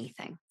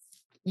anything.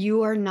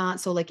 You are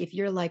not. So like, if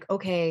you're like,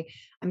 okay,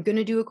 I'm going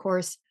to do a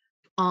course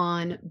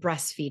on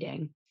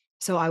breastfeeding.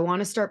 So I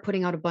want to start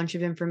putting out a bunch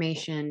of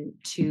information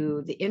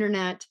to the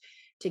internet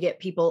to get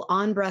people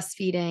on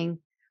breastfeeding,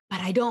 but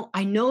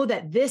I know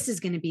that this is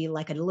going to be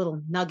like a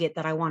little nugget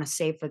that I want to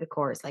save for the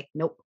course. Like,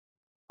 nope,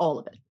 all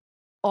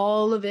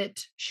of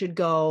it should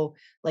go,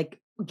 like,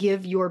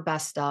 give your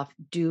best stuff.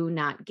 Do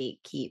not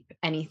gatekeep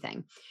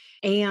anything.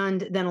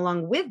 And then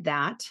along with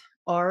that,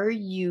 are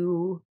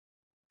you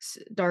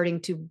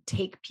starting to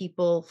take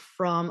people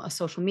from a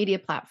social media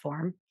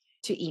platform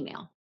to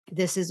email?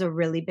 This is a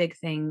really big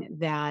thing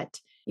that,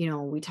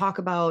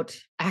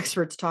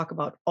 experts talk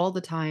about all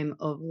the time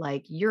of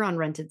like, you're on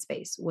rented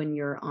space when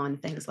you're on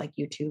things like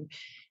YouTube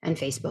and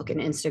Facebook and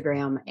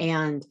Instagram.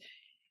 And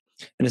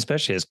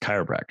especially as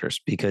chiropractors,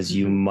 because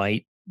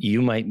Mhm.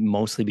 you might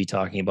mostly be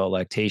talking about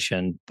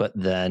lactation, but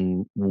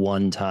then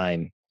one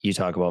time you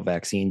talk about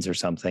vaccines or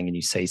something and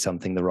you say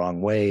something the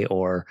wrong way,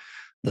 or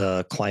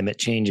the climate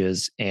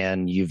changes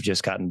and you've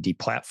just gotten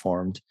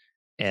deplatformed.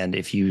 And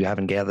if you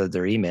haven't gathered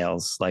their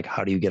emails, like,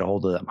 how do you get a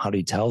hold of them? How do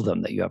you tell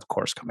them that you have a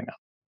course coming up?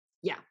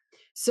 Yeah.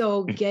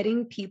 So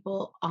getting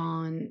people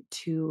on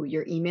to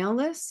your email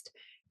list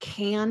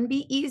can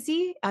be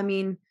easy. I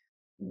mean,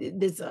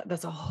 that's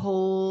a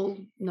whole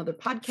another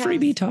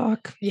Freebie podcast.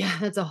 talk. Yeah,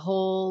 that's a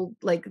whole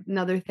like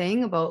another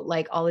thing about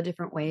like all the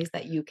different ways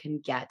that you can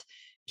get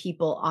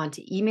people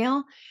onto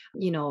email.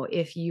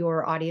 If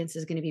your audience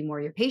is going to be more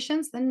your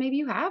patients, then maybe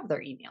you have their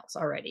emails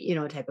already,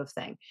 type of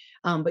thing.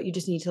 But you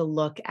just need to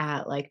look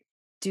at like,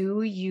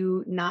 do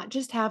you not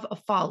just have a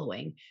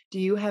following? Do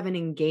you have an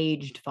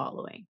engaged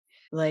following?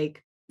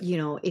 Like,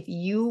 if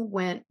you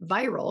went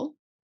viral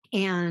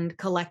and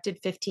collected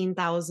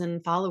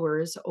 15,000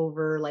 followers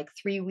over like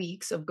 3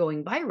 weeks of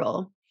going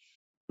viral,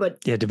 but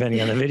Yeah,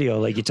 depending on the video,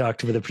 like you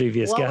talked with a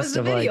previous what was guest the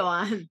of like, video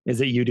on? is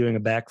it you doing a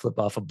backflip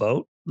off a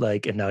boat?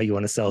 Like, and now you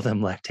want to sell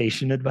them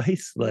lactation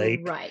advice?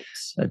 Like, Right.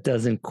 that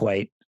doesn't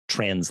quite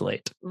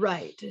translate.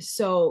 Right.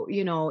 So,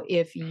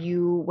 if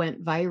you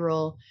went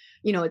viral,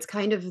 it's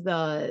kind of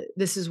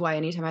this is why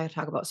anytime I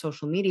talk about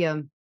social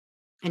media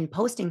and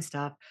posting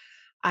stuff,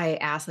 I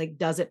ask like,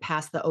 does it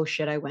pass the oh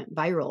shit, I went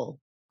viral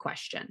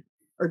question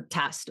or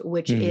test,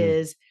 which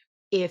is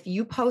if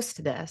you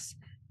post this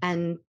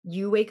and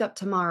you wake up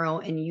tomorrow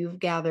and you've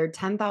gathered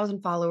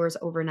 10,000 followers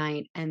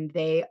overnight and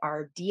they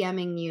are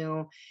DMing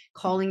you,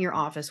 calling your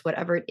office,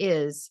 whatever it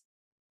is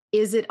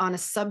it on a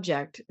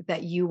subject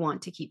that you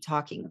want to keep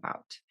talking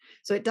about?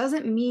 So it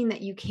doesn't mean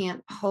that you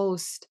can't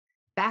post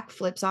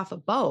backflips off a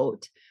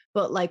boat,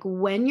 but like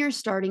when you're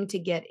starting to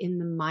get in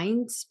the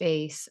mind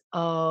space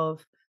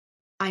of,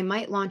 I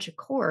might launch a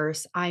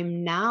course,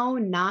 I'm now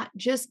not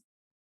just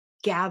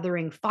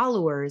gathering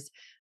followers,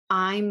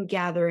 I'm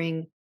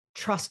gathering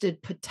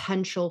trusted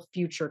potential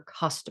future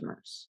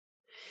customers.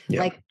 Yeah.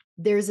 Like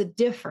there's a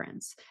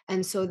difference.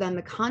 And so then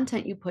the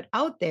content you put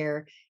out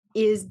there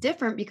is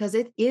different because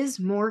it is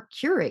more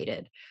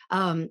curated.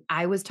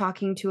 I was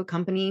talking to a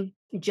company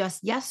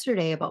just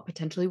yesterday about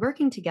potentially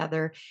working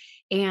together.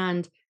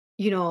 And,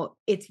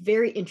 it's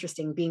very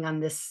interesting being on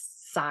this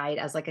side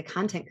as like a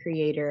content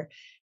creator.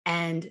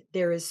 And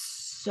there is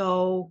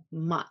so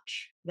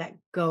much that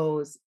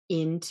goes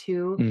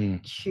into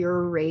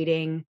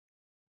curating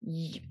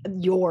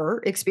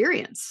your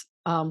experience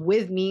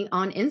with me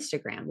on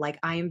Instagram. Like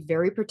I am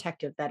very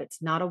protective that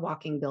it's not a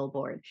walking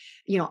billboard.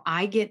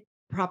 I get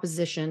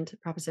propositioned.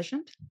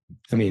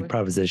 I mean,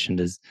 propositioned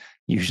is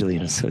usually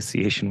an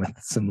association with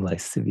some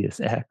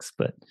lascivious acts,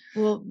 but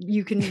Well,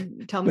 you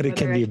can tell me but it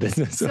whether can be a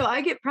business. So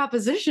I get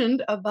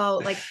propositioned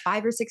about like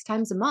 5 or 6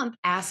 times a month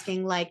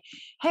asking like,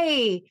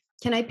 "Hey,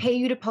 can I pay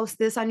you to post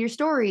this on your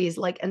stories?"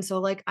 Like, and so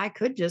like I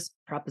could just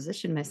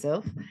proposition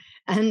myself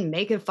and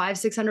make it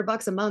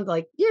 $500-600 a month.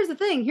 Like, here's the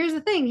thing, here's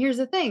the thing, here's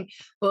the thing.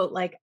 But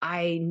like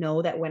I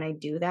know that when I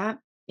do that,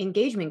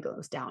 engagement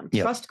goes down,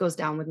 Yep. trust goes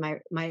down with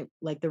my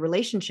like the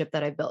relationship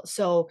that I built.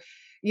 So,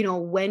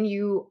 when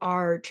you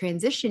are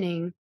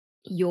transitioning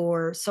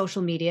your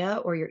social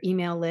media or your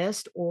email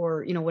list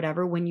or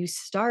whatever, when you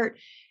start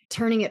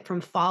turning it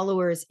from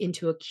followers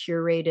into a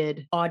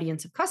curated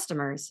audience of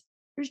customers,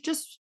 there's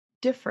just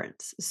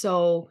difference.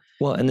 So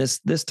well, and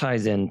this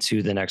ties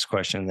into the next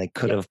question. They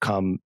could have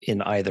come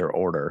in either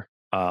order.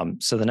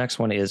 So the next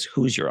one is,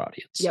 who's your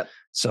audience? Yep.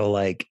 So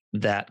like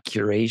that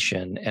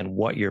curation and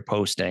what you're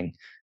posting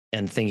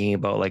and thinking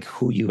about like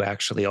who you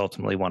actually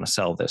ultimately want to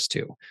sell this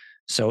to.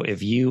 So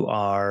if you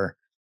are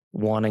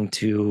wanting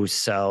to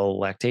sell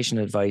lactation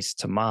advice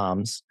to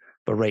moms,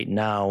 but right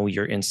now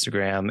your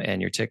Instagram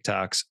and your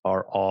TikToks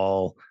are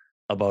all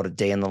about a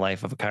day in the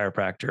life of a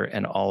chiropractor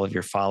and all of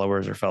your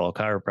followers are fellow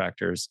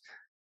chiropractors,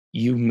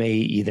 you may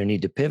either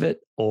need to pivot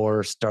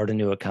or start a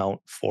new account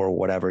for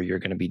whatever you're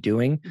going to be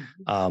doing,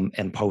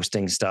 and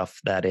posting stuff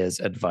that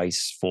is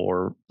advice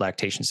for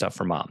lactation stuff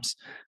for moms,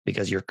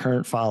 because your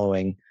current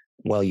following,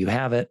 well, you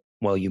have it,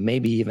 well, you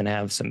maybe even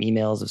have some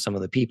emails of some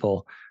of the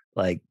people,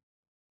 like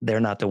they're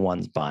not the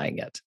ones buying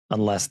it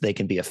unless they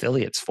can be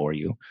affiliates for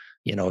you.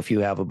 If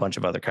you have a bunch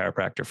of other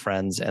chiropractor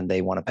friends and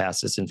they want to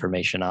pass this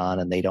information on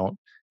and they don't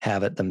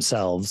have it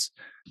themselves,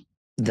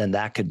 then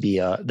that could be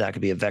a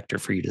vector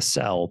for you to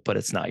sell, but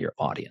it's not your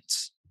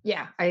audience.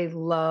 Yeah, I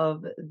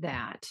love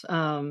that.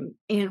 And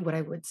what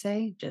I would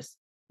say, just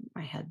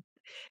my head,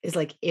 is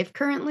like if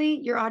currently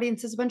your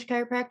audience is a bunch of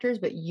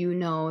chiropractors, but you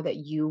know that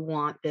you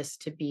want this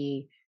to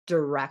be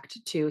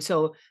direct to,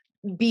 so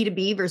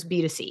B2B versus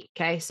B2C.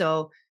 Okay.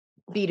 So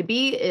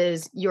B2B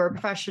is you're a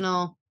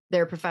professional,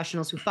 they're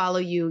professionals who follow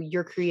you.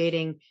 You're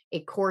creating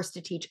a course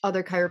to teach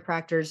other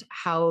chiropractors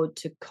how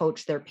to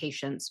coach their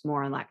patients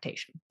more on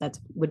lactation. That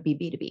would be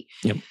B2B.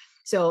 Yep.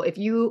 So if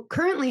you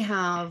currently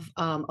have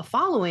a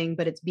following,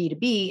 but it's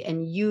B2B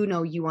and you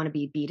want to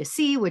be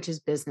B2C, which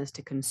is business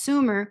to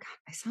consumer. God,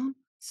 I sound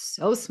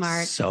so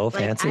smart. So Like,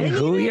 fancy.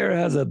 Who here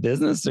has a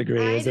business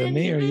degree? Is it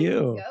me or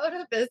you? Go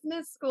to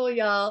business school,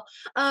 y'all.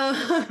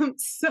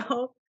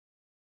 So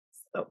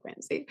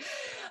fancy.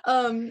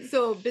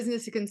 So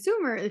business to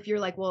consumer, if you're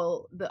like,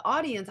 well, the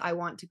audience, I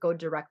want to go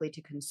directly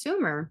to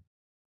consumer.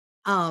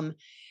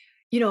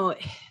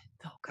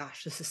 Oh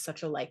gosh, this is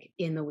such a like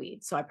in the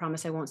weeds. So I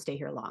promise I won't stay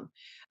here long.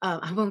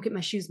 I won't get my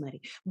shoes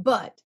muddy,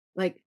 but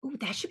like, ooh,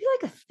 that should be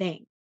like a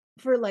thing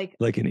for like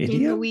Like an in the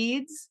idiom?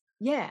 weeds.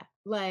 Yeah.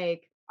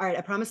 Like, all right,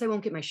 I promise I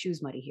won't get my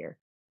shoes muddy here.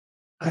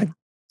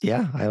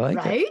 Yeah, I like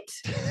right?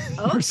 it.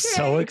 Okay. We're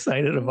so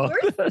excited about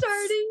We're this.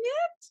 starting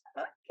it.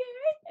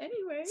 Okay.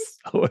 Anyways.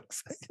 So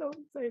excited. So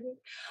excited.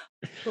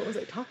 What was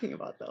I talking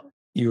about though?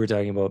 You were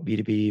talking about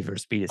B2B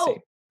versus B2C. Oh,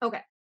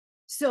 okay.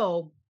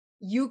 So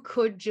you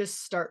could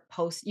just start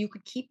you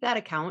could keep that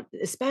account,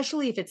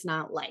 especially if it's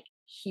not like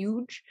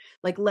huge.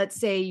 Like let's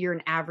say you're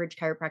an average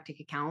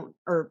chiropractic account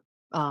or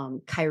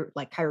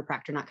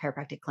chiropractor, not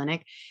chiropractic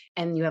clinic,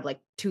 and you have like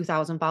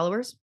 2,000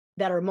 followers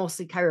that are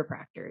mostly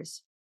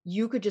chiropractors.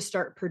 You could just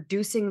start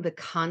producing the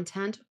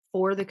content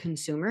for the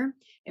consumer.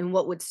 And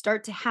what would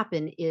start to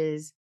happen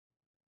is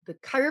the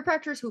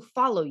chiropractors who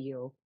follow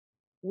you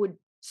would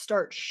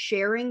start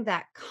sharing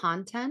that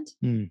content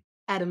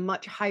at a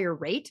much higher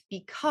rate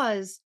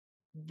because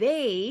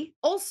they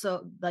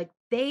also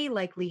they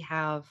likely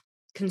have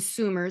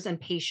consumers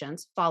and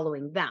patients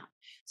following them.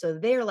 So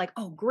they're like,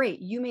 oh, great,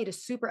 you made a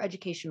super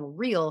educational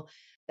reel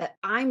that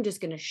I'm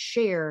just going to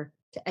share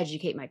to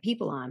educate my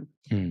people on.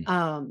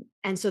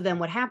 And so then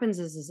what happens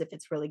is if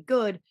it's really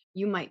good,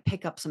 you might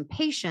pick up some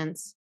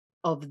patients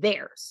of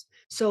theirs.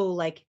 So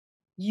like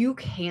you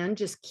can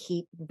just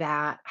keep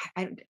that.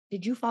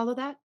 Did you follow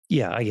that?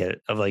 Yeah, I get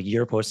it. Of like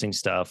you're posting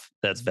stuff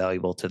that's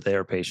valuable to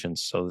their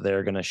patients, so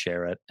they're going to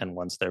share it, and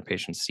once their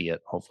patients see it,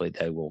 hopefully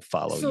they will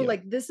follow you. So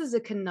like this is a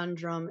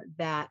conundrum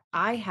that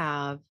I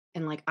have,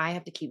 and like I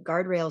have to keep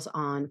guardrails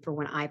on for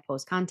when I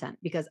post content,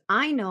 because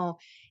I know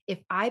if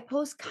I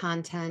post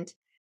content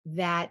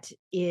that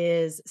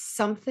is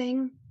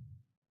something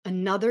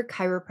another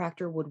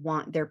chiropractor would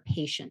want their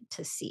patient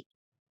to see.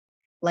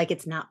 Like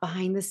it's not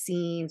behind the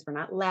scenes. We're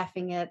not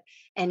laughing at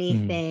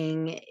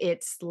anything.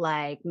 It's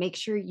like, make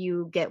sure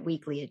you get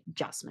weekly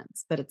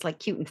adjustments, but it's like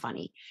cute and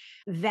funny.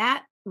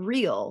 That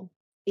reel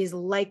is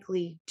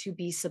likely to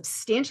be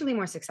substantially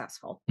more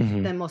successful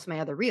than most of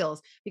my other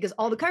reels because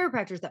all the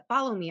chiropractors that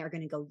follow me are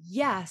going to go,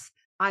 yes,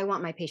 I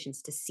want my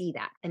patients to see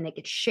that, and they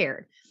get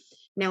shared.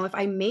 Now, if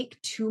I make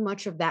too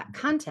much of that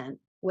content,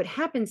 what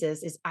happens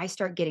is I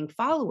start getting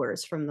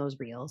followers from those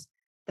reels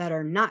that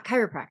are not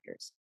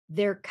chiropractors.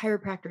 They're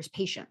chiropractors'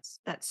 patients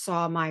that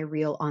saw my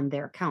reel on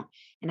their account.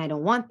 And I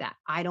don't want that.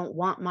 I don't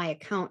want my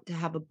account to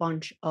have a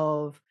bunch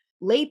of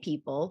lay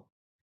people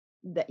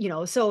that,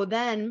 so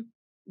then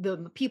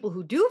the people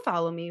who do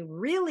follow me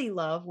really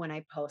love when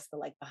I post the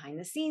like behind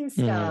the scenes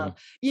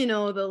stuff,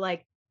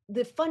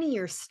 the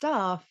funnier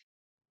stuff.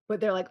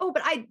 But they're like, oh,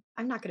 but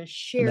I'm not going to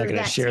share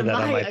that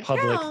on my account,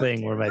 public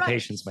thing where my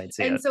patients might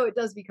see it. And so it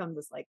does become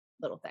this like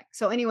little thing.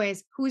 So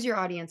anyways, who's your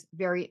audience?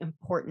 Very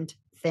important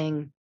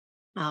thing.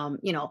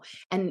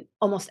 And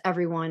almost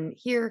everyone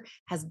here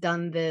has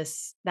done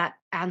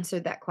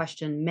answered that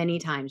question many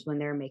times when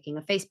they're making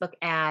a Facebook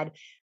ad,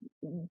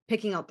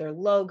 picking out their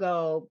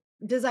logo,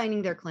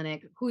 designing their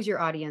clinic. Who's your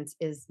audience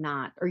is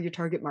not, or your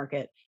target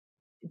market.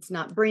 It's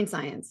not brain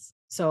science.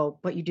 So,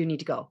 but you do need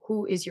to go.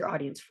 Who is your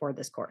audience for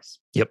this course?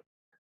 Yep.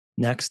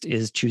 Next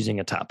is choosing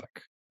a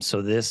topic.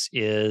 So this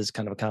is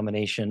kind of a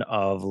combination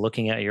of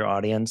looking at your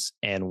audience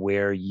and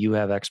where you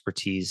have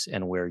expertise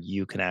and where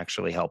you can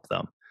actually help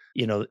them.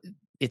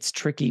 It's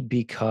tricky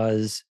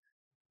because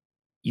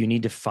you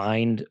need to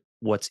find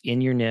what's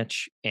in your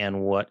niche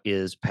and what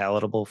is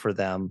palatable for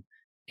them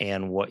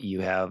and what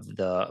you have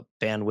the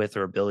bandwidth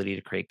or ability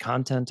to create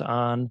content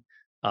on.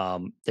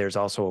 There's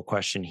also a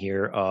question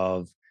here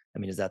of,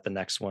 is that the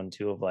next one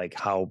too, of like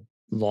how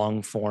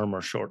long form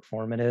or short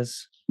form it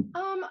is?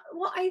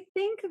 Well, I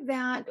think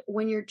that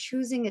when you're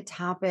choosing a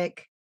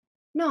topic,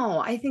 no,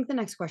 I think the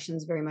next question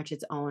is very much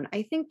its own.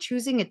 I think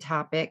choosing a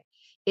topic,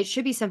 it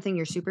should be something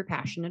you're super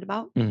passionate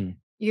about.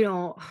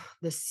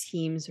 This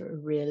seems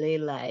really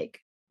like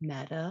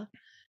meta,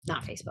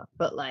 not Facebook,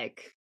 but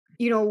like,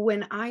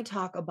 when I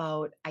talk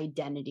about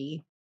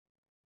identity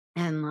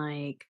and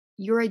like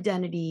your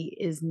identity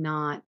is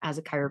not as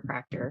a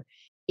chiropractor,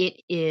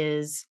 it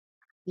is,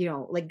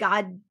 like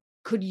God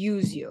could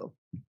use you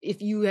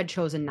if you had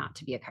chosen not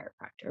to be a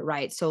chiropractor,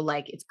 right? So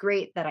like it's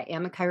great that I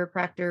am a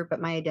chiropractor, but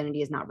my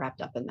identity is not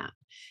wrapped up in that.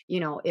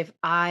 If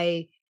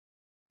I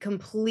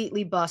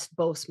completely bust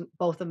both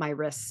of my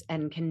wrists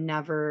and can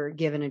never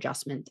give an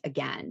adjustment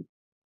again,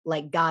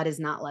 like God is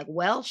not like,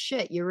 well,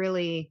 shit, you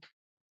really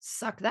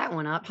sucked that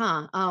one up,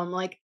 huh?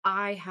 Like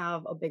I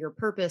have a bigger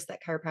purpose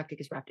that chiropractic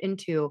is wrapped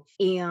into.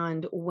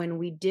 And when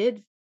we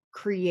did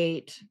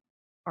create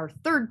our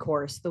third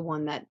course, the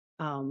one that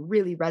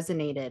really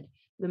resonated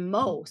the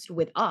most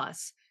with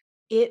us,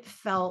 it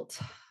felt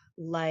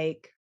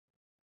like,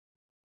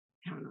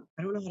 I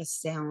don't know how to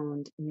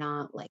sound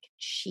not like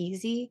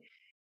cheesy,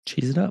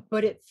 Cheese it up.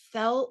 but it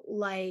felt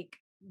like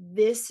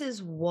this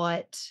is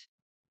what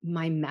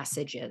my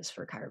message is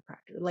for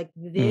chiropractor. Like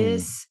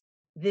Mm.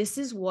 this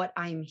is what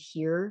I'm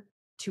here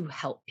to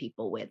help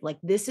people with. Like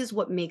this is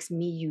what makes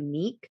me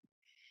unique.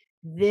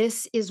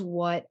 This is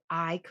what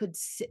I could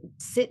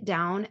sit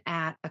down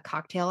at a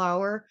cocktail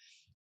hour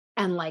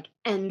and like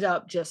end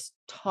up just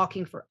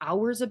talking for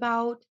hours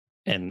about.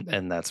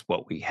 And that's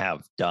what we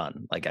have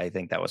done. Like, I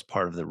think that was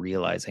part of the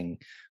realizing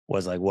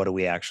was like, what do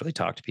we actually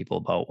talk to people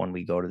about when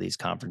we go to these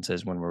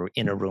conferences, when we're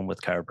in a room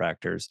with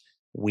chiropractors?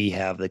 We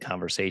have the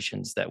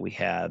conversations that we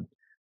had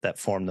that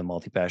formed the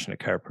multi-passionate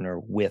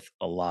chiropreneur with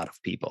a lot of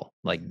people,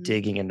 like Mhm.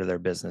 digging into their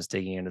business,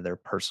 digging into their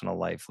personal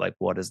life. Like,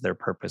 what is their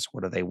purpose?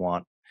 What do they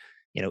want?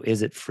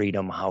 Is it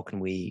freedom? How can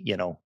we,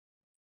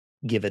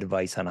 give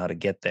advice on how to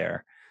get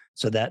there?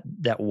 So that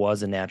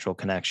was a natural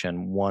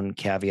connection. One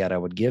caveat I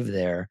would give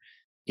there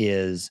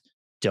is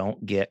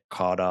don't get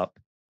caught up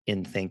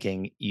in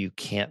thinking you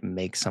can't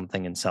make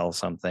something and sell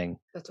something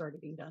That's already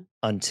being done.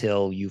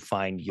 until you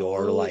find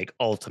your Oh, like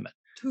ultimate.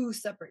 two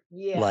separate.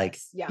 Like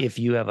Yes. Yeah. if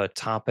you have a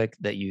topic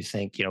that you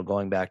think,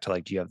 going back to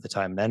like, do you have the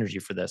time and energy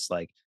for this?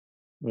 Like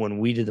when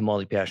we did the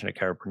multi-passionate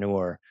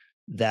chiropreneur,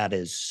 that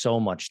is so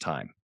much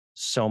time,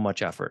 so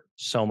much effort,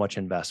 so much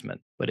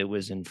investment, but it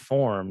was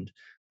informed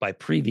by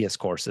previous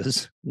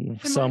courses, Am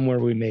I some where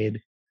we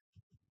made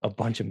a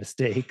bunch of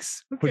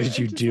mistakes. What okay? did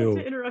I you just have to do?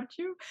 interrupt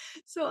you.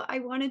 So I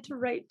wanted to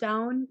write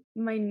down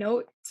my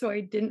note so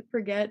I didn't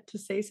forget to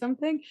say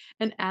something.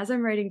 And as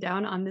I'm writing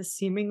down on this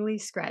seemingly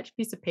scratched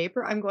piece of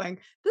paper, I'm going,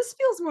 this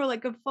feels more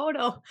like a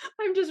photo.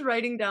 I'm just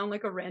writing down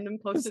like a random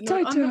It's post-it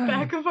note on the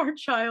back tie-dye. of our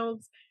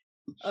child's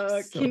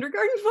So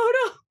kindergarten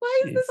photo.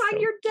 Why is she's this on so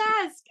your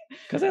desk?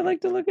 because I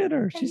like to look at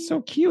her. She's so Anyway,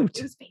 look, it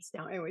cute. was face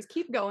down. Anyways,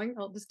 keep going.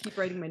 I'll just keep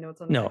writing my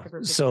notes on the No, back of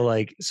her so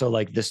picture.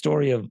 like the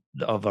story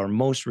of our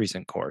most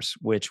recent course,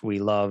 which we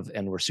love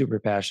and we're super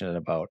passionate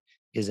about,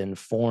 is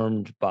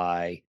informed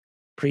by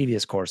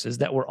previous courses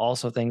that were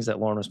also things that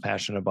Lauren was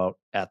passionate about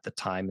at the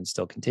time and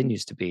still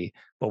continues to be.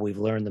 But we've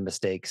learned the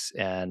mistakes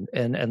and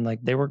like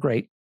they were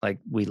great. Like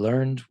we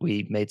learned,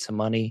 we made some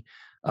money,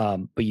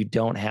 but you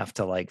don't have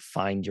to like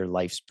find your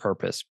life's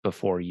purpose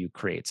before you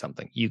create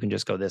something. You can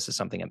just go, this is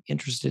something I'm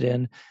interested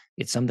in.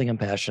 It's something I'm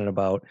passionate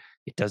about.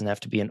 It doesn't have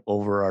to be an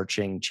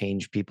overarching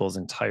change people's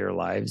entire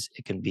lives.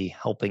 It can be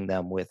helping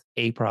them with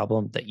a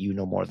problem that you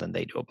know more than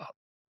they do about.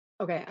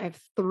 Okay, I have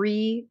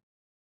 3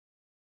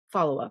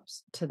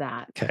 follow-ups to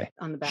that Okay.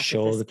 on the back of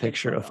Show this the kid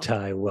picture of photo.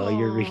 Ty while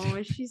you're reading.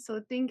 Oh, she's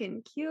so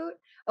thinking cute.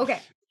 Okay.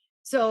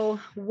 So,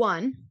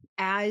 1,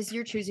 as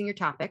you're choosing your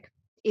topic,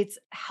 it's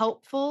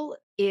helpful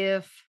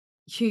if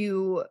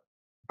you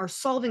are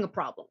solving a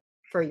problem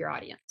for your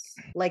audience.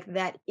 Like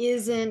that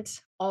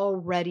isn't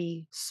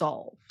already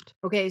solved.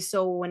 Okay?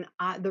 So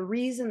the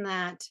reason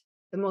that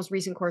the most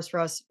recent course for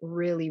us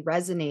really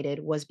resonated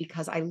was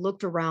because I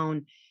looked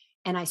around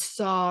and I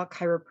saw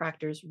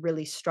chiropractors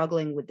really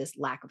struggling with this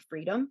lack of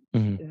freedom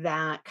Mhm.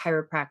 that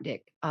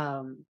chiropractic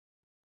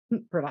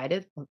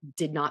provided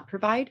did not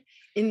provide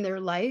in their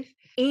life,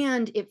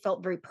 and it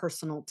felt very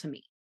personal to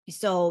me.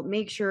 So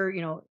make sure,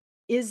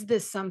 is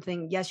this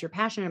something, yes, you're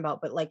passionate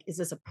about, but like, is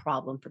this a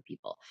problem for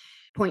people?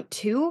 Point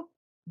 2,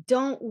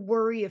 don't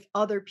worry if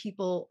other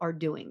people are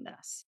doing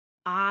this.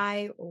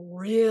 I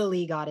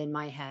really got in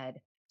my head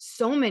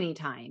so many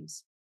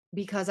times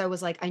because I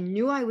was like, I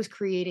knew I was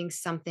creating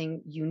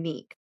something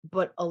unique,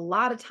 but a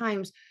lot of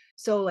times,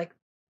 so like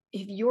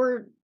if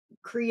you're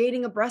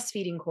creating a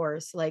breastfeeding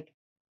course, like,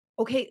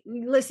 okay,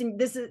 listen,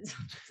 this is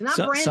it's not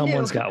So brand new.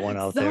 someone's got one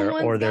out there,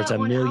 Someone's or there's got a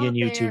one million out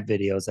YouTube there.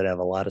 videos that have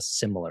a lot of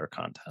similar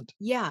content.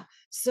 Yeah.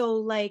 So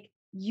like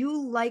you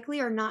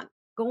likely are not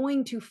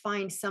going to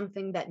find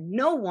something that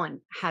no one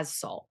has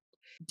solved.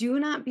 Do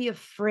not be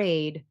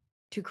afraid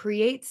to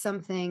create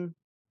something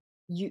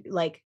you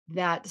like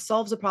that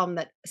solves a problem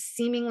that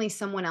seemingly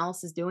someone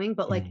else is doing,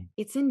 but like Mhm.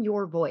 it's in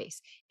your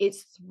voice.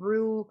 It's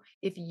through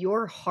if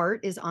your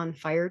heart is on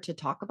fire to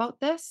talk about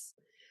this,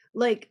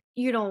 like,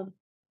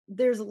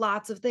 there's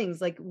lots of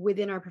things like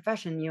within our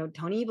profession,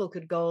 Tony Evil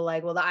could go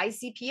like, well, the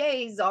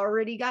ICPA's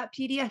already got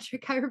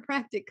pediatric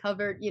chiropractic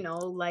covered,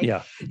 like,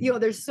 Yeah.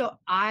 there's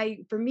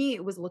for me,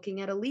 it was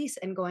looking at Elise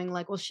and going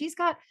like, well, she's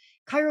got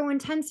chiro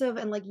intensive.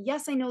 And like,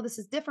 yes, I know this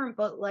is different,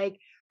 but like,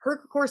 her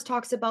course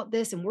talks about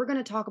this, and we're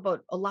going to talk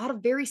about a lot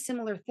of very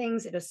similar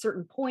things at a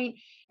certain point,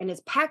 and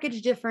it's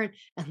packaged different.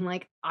 And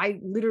like, I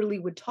literally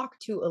would talk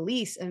to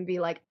Elise and be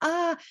like,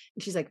 and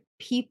she's like,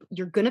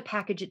 you're going to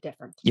package it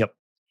different. Yep.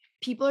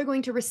 People are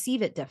going to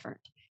receive it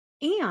different.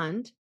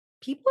 And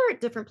people are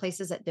at different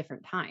places at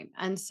different time.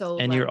 And so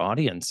And like, your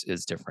audience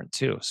is different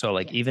too. So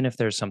like yeah, even if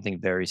there's something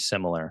very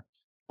similar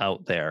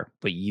out there,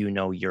 but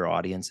your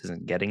audience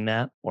isn't getting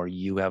that, or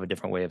you have a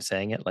different way of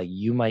saying it, like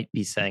you might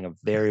be saying a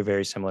very,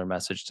 very similar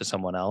message to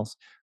someone else,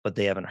 but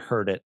they haven't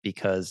heard it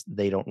because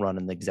they don't run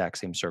in the exact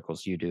same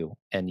circles you do.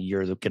 And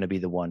you're going to be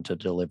the one to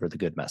deliver the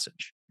good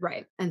message.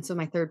 Right. And so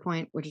my third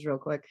point, which is real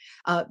quick,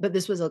 but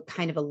this was a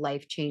kind of a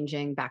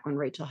life-changing back when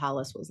Rachel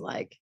Hollis was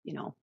like,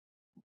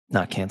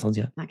 Not canceled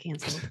yet. Not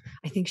canceled.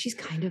 I think she's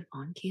kind of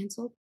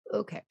uncanceled.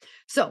 Okay.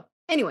 So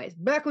anyways,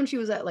 back when she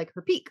was at like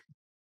her peak,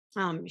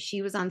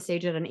 she was on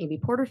stage at an Amy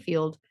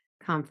Porterfield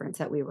conference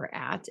that we were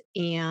at.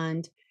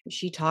 And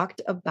she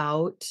talked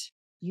about,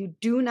 you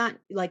do not,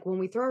 like when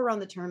we throw around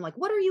the term, like,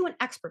 what are you an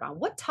expert on?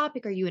 What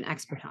topic are you an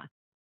expert on?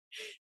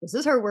 This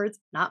is her words,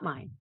 not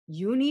mine.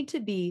 You need to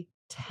be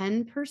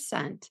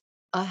 10%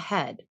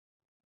 ahead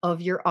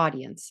of your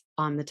audience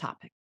on the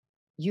topic.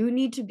 You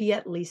need to be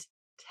at least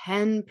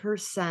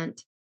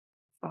 10%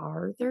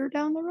 farther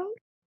down the road,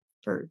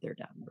 further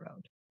down the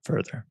road,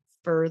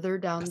 further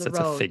down the road. That's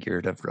a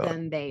figurative road.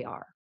 Than they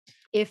are.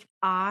 If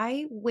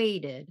I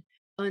waited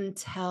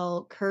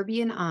until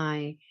Kirby and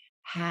I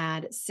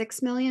had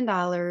 $6 million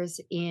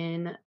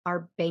in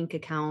our bank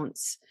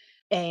accounts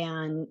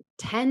and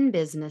 10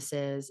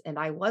 businesses, and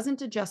I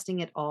wasn't adjusting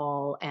it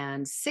all,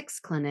 and 6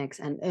 clinics,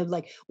 and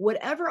like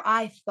whatever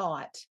I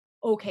thought,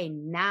 okay,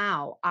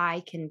 now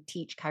I can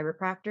teach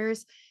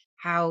chiropractors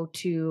how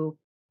to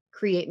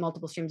create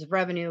multiple streams of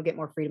revenue, get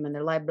more freedom in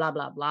their life, blah,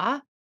 blah, blah.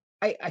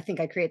 I think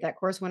I create that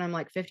course when I'm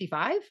like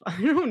 55.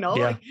 I don't know.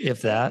 Yeah, like,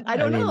 if that. I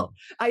don't know.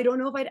 I don't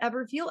know if I'd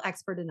ever feel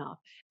expert enough.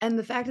 And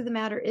the fact of the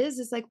matter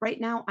is like right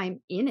now I'm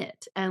in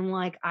it, and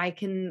like I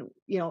can,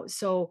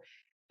 so.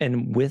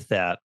 And with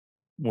that,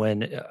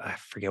 when I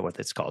forget what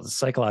it's called, it's a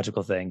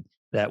psychological thing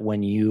that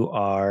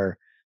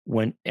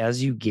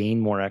as you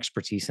gain more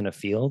expertise in a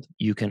field,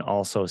 you can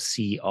also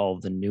see all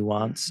the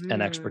nuance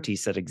and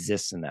expertise that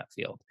exists in that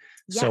field.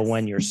 Yes. So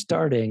when you're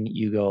starting,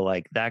 you go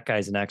like, that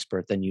guy's an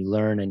expert, then you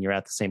learn and you're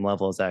at the same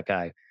level as that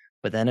guy.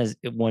 But then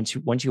once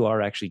you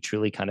are actually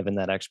truly kind of in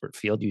that expert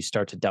field, you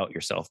start to doubt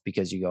yourself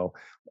because you go,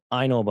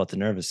 I know about the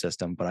nervous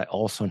system, but I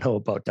also know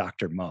about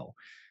Dr. Mo.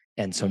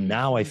 And so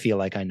now I feel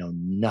like I know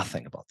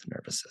nothing about the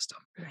nervous system.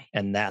 Right.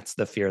 And that's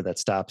the fear that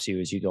stops you,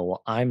 is you go,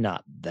 well, I'm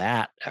not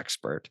that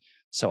expert,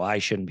 so I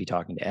shouldn't be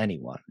talking to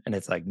anyone. And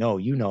it's like, no,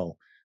 you know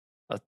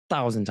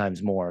 1,000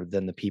 times more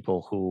than the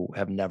people who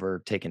have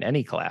never taken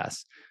any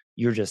class.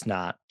 You're just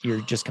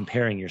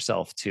comparing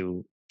yourself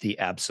to the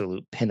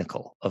absolute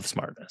pinnacle of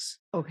smartness.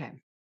 Okay.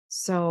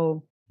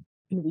 So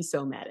you're going to be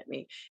so mad at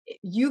me.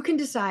 You can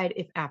decide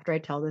if after I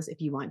tell this, if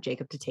you want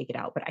Jacob to take it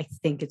out, but I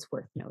think it's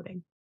worth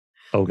noting.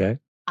 Okay.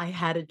 I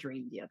had a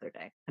dream the other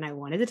day and I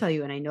wanted to tell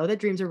you, and I know that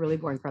dreams are really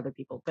boring for other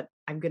people, but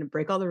I'm going to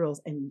break all the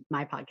rules in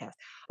my podcast.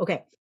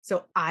 Okay.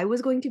 So I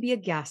was going to be a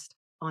guest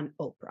on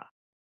Oprah.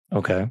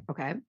 Okay.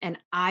 Okay. And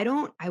I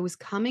was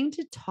coming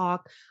to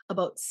talk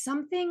about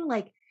something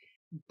like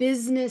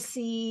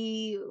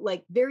businessy,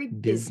 like very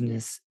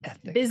business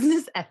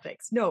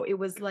ethics. No, it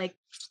was like,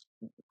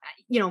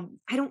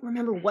 I don't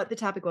remember what the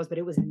topic was, but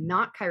it was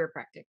not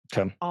chiropractic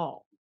at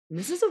all. And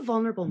this is a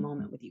vulnerable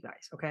moment with you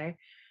guys. Okay.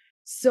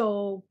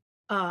 So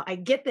I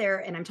get there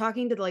and I'm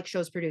talking to the like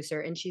show's producer,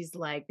 and she's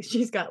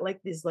got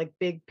like this like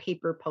big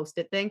paper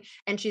Post-it thing.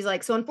 And she's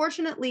like, so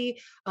unfortunately,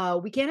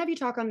 we can't have you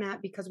talk on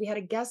that because we had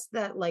a guest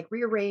that like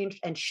rearranged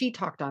and she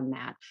talked on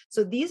that.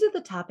 So these are the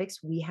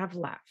topics we have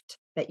left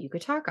that you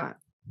could talk on.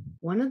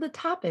 One of the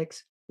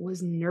topics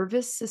was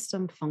nervous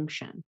system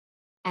function.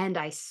 And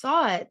I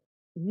saw it,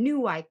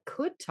 knew I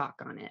could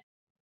talk on it,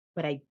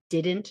 but I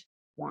didn't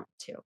want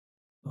to.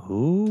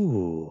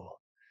 Ooh,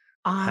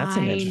 that's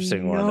an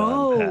interesting one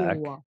to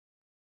unpack.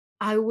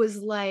 I was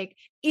like,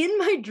 in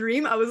my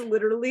dream, I was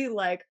literally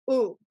like,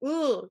 oh,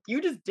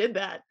 you just did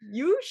that.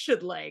 You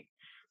should like,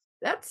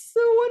 that's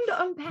the one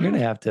to unpack. You're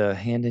going to have to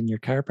hand in your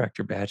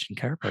chiropractor badge and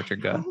chiropractor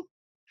gun.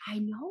 I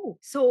know.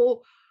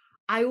 So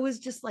I was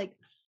just like,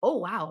 oh,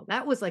 wow.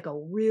 That was like a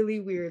really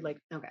weird, like,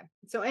 okay.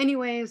 So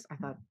anyways, I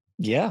thought.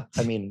 Yeah.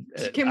 I mean.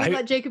 Can we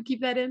let Jacob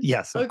keep that in?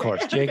 Yes, of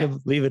course. Jacob,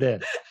 leave it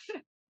in.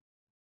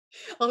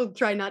 I'll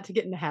try not to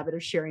get in the habit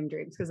of sharing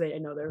dreams because I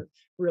know they're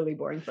really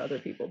boring for other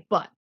people.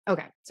 But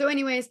okay. So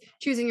anyways,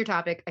 choosing your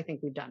topic, I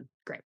think we've done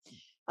great.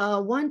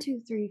 1,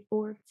 2, 3,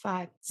 4,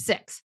 5,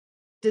 6.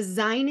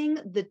 Designing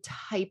the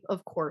type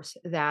of course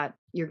that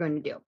you're going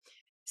to do.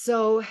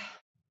 So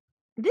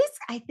this,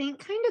 I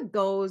think, kind of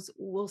goes,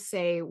 we'll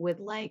say, with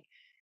like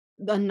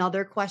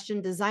another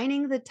question,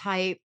 designing the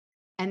type.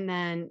 And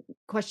then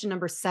question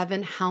number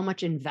 7, how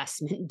much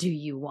investment do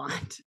you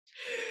want?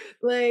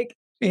 Like,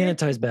 and it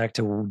ties back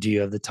to, do you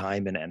have the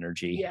time and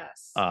energy?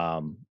 Yes.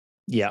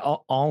 Yeah,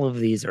 all of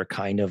these are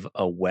kind of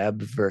a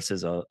web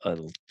versus a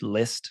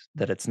list,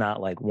 that it's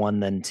not like 1,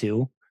 then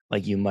 2.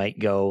 Like you might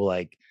go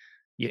like,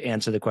 you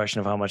answer the question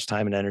of how much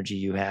time and energy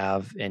you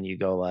have, and you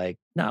go like,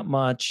 not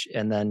much.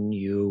 And then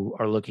you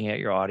are looking at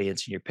your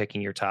audience and you're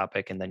picking your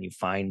topic, and then you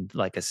find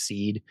like a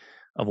seed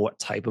of what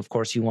type of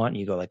course you want. And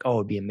you go like, oh,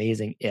 it'd be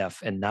amazing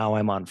if, and now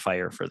I'm on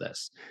fire for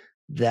this.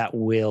 That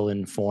will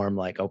inform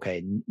like,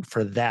 okay,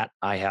 for that,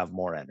 I have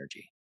more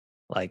energy.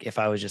 Like if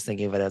I was just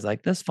thinking of it as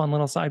like this fun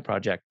little side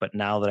project, but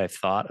now that I've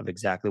thought of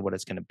exactly what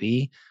it's going to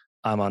be,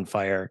 I'm on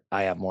fire.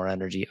 I have more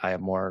energy. I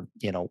have more,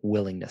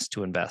 willingness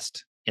to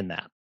invest in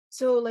that.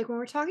 So, like, when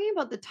we're talking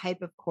about the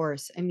type of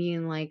course, I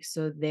mean, like,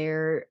 so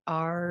there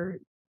are,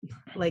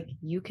 like,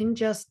 you can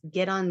just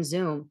get on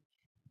Zoom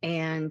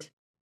and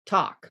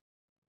talk.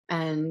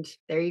 And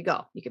there you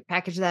go. You could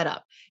package that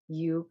up.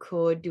 You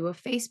could do a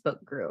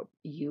Facebook group.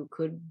 You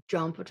could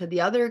jump to the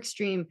other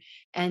extreme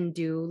and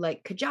do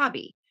like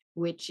Kajabi,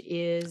 which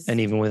is And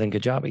even within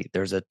Kajabi,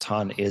 there's a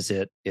ton. Is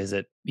it,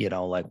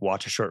 like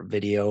watch a short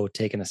video,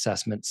 take an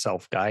assessment,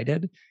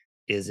 self-guided?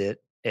 Is it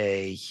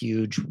a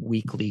huge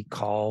weekly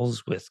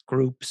calls with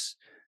groups?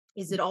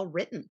 is it all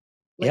written?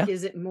 Yeah. Like,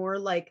 is it more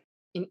like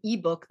an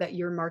ebook that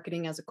you're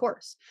marketing as a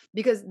course?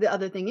 Because the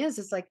other thing is,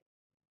 it's like,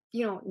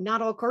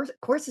 not all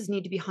courses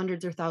need to be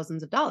hundreds or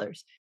thousands of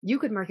dollars. You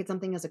could market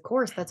something as a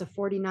course that's a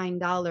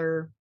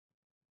 $49,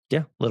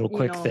 Yeah. Little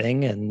quick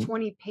thing. And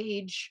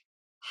 20-page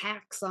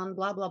hacks on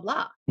blah, blah,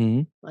 blah.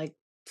 Mhm. Like,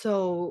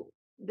 so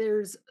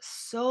there's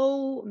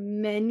so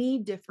many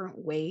different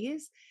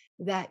ways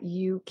that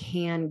you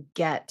can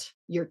get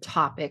your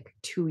topic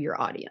to your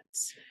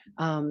audience.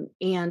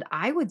 And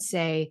I would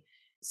say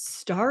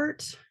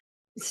start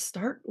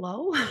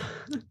low,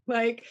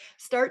 like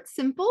start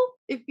simple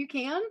if you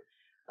can.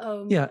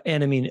 Yeah.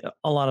 And I mean,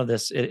 a lot of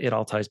this, it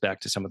all ties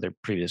back to some of the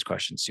previous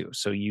questions too.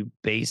 So you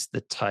base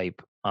the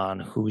type on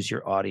who's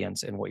your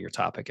audience and what your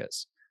topic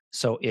is.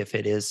 So if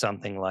it is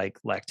something like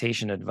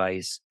lactation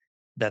advice,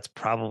 that's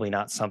probably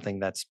not something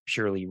that's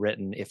purely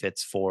written if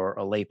it's for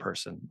a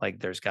layperson. Like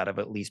there's got to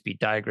at least be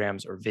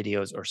diagrams or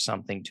videos or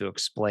something to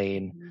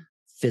explain Mhm.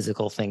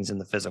 physical things in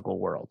the physical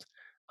world.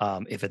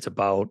 If it's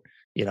about,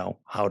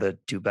 how to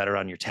do better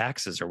on your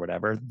taxes or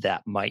whatever,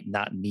 that might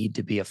not need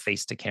to be a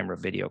face to camera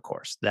video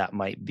course. That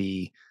might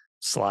be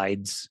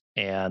slides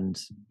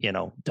and,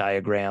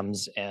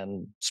 diagrams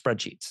and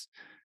spreadsheets.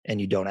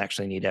 And you don't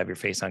actually need to have your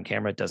face on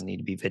camera. It doesn't need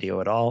to be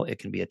video at all. It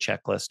can be a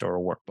checklist or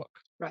a workbook.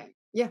 Right.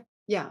 Yeah.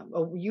 Yeah.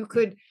 Oh, you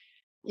could,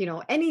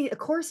 a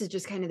course is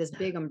just kind of this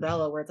big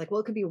umbrella where it's like,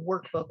 well, it could be a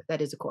workbook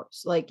that is a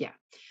course. Like, yeah.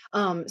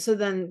 So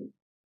then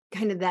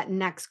kind of that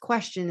next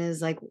question is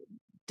like,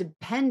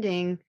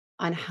 depending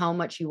on how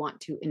much you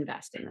want to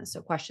invest in this.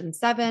 So question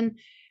 7,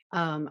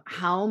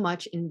 how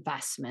much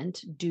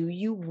investment do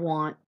you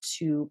want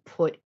to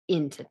put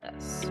into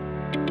this?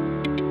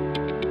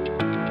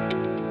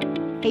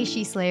 Hey,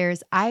 She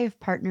Slayers, I have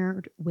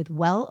partnered with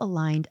Well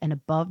Aligned and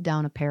Above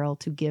Down Apparel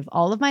to give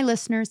all of my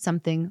listeners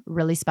something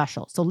really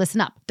special. So listen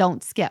up,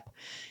 don't skip.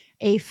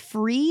 A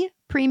free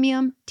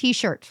premium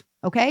t-shirt.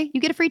 Okay, you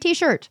get a free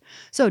t-shirt.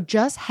 So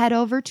just head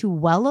over to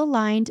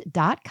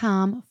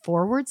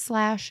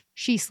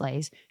wellaligned.com/she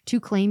slays to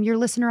claim your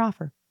listener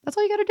offer. That's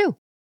all you got to do.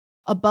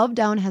 Above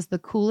Down has the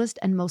coolest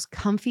and most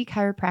comfy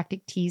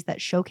chiropractic tees that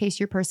showcase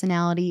your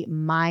personality.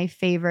 My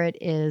favorite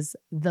is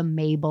the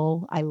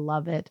Mabel. I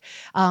love it.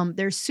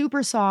 They're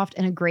super soft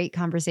and a great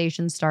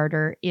conversation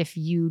starter if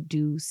you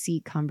do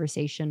seek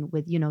conversation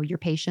with, your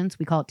patients.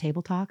 We call it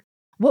table talk.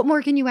 What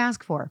more can you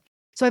ask for?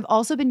 So I've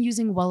also been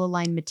using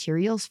well-aligned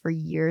materials for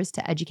years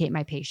to educate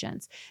my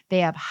patients. They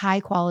have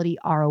high-quality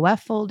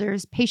ROF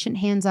folders, patient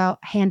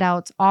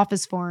handouts,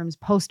 office forms,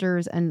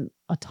 posters, and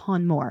a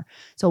ton more.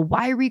 So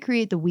why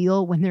recreate the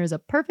wheel when there's a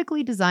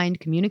perfectly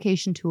designed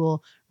communication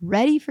tool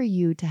ready for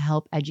you to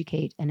help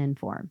educate and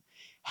inform?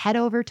 Head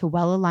over to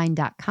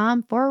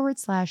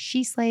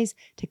wellaligned.com/she slays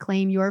to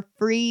claim your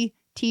free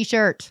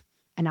t-shirt.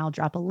 And I'll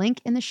drop a link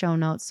in the show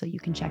notes so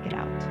you can check it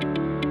out.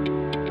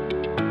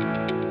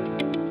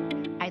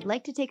 I'd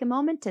like to take a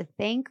moment to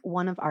thank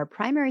one of our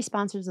primary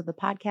sponsors of the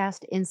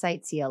podcast,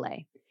 Insight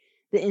CLA.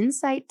 The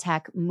Insight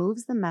tech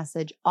moves the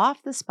message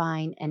off the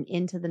spine and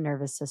into the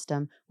nervous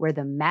system, where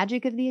the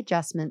magic of the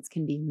adjustments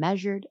can be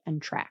measured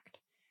and tracked.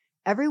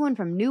 Everyone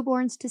from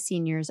newborns to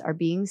seniors are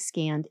being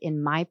scanned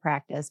in my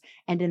practice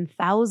and in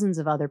thousands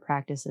of other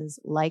practices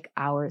like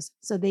ours,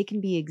 so they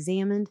can be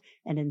examined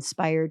and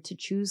inspired to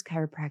choose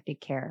chiropractic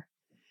care.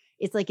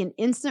 It's like an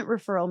instant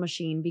referral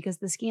machine because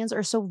the scans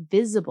are so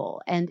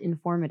visible and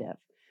informative.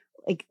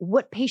 Like,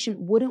 what patient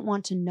wouldn't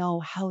want to know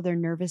how their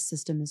nervous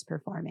system is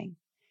performing?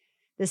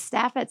 The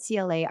staff at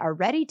CLA are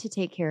ready to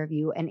take care of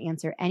you and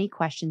answer any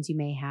questions you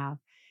may have.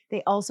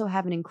 They also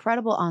have an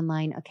incredible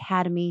online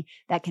academy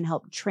that can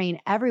help train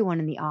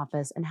everyone in the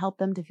office and help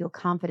them to feel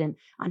confident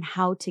on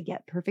how to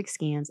get perfect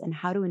scans and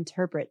how to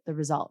interpret the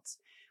results.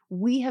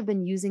 We have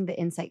been using the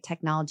Insight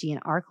technology in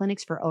our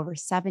clinics for over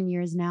 7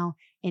 years now,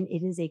 and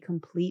it is a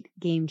complete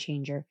game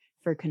changer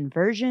for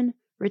conversion,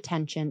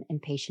 retention,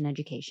 and patient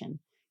education.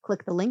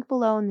 Click the link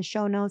below in the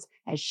show notes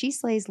as She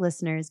Slays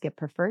listeners get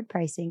preferred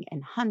pricing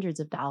and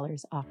hundreds of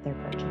dollars off their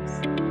purchase.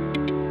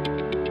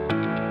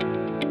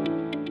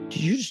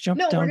 Did you just jump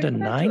down to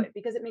 9?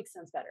 Because it makes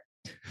sense better.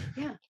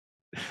 Yeah.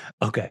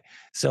 Okay.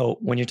 So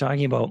when you're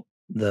talking about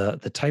the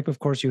type of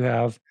course you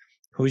have,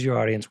 who's your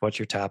audience, what's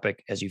your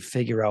topic, as you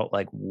figure out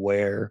like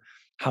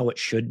how it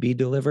should be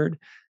delivered,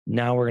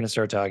 now we're going to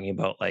start talking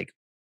about like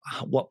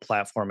what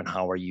platform and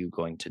how are you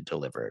going to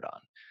deliver it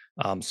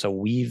on. So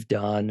we've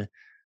done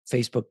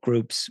Facebook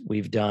groups.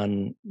 We've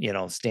done,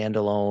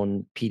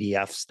 standalone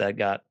PDFs that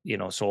got,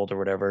 sold or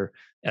whatever.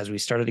 As we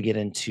started to get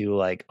into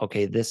like,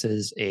 okay, this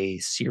is a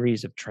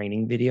series of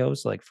training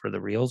videos, like for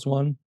the Reels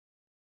one,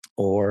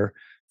 or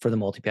for the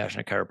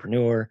multi-passionate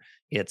chiropreneur,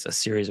 it's a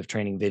series of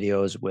training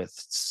videos with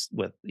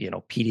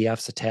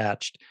PDFs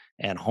attached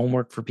and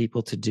homework for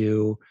people to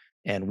do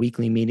and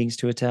weekly meetings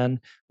to attend.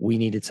 We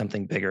needed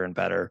something bigger and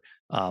better.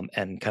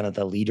 And kind of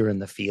the leader in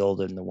the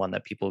field and the one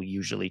that people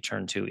usually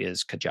turn to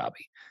is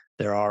Kajabi.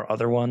 There are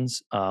other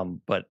ones,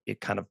 but it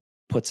kind of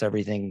puts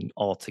everything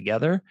all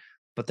together.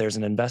 But there's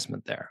an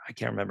investment there. I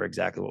can't remember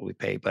exactly what we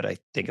pay, but I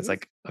think it's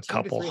like a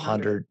couple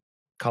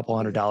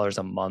 $100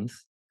 a month.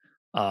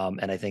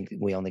 And I think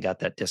we only got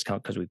that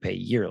discount because we pay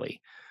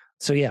yearly.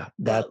 So yeah,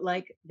 but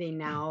like they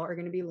now are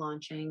going to be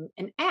launching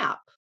an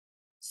app.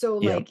 So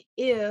like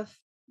if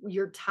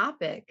your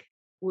topic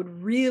would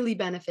really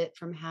benefit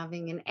from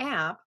having an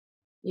app,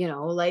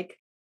 like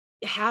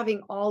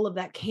having all of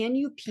that, can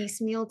you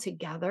piecemeal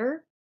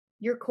together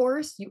your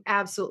course? You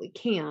absolutely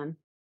can.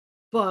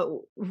 But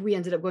we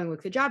ended up going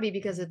with Kajabi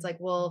because it's like,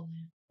 well,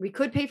 we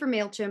could pay for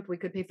MailChimp, we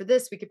could pay for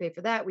this, we could pay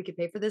for that, we could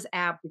pay for this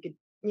app, we could,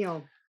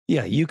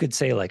 Yeah, you could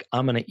say like,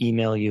 I'm going to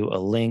email you a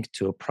link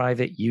to a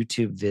private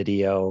YouTube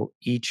video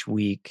each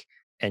week,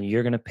 and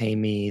you're going to pay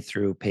me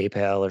through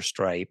PayPal or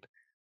Stripe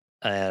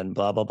and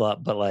blah, blah, blah.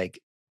 But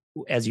like,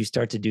 as you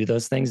start to do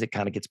those things, it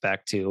kind of gets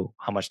back to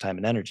how much time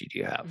and energy do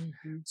you have?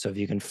 Mm-hmm. So if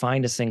you can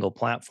find a single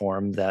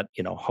platform that,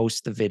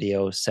 hosts the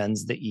video,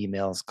 sends the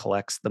emails,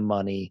 collects the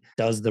money,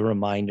 does the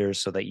reminders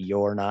so that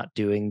you're not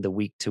doing the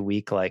week to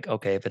week, like,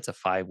 okay, if it's a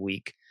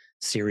 5-week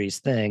series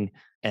thing,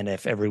 and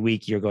if every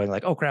week you're going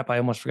like, oh crap, I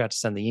almost forgot to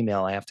send the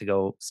email, I have to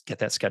go get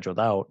that scheduled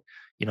out,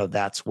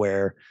 that's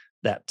where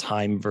that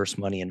time versus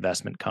money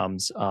investment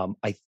comes.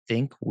 I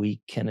think we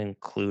can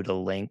include a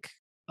link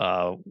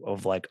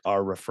of like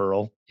our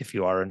referral if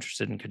you are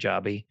interested in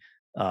Kajabi,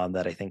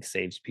 that I think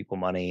saves people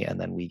money, and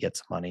then we get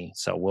some money.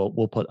 So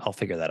I'll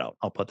figure that out.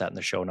 I'll put that in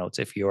the show notes.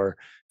 If you're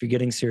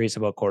getting serious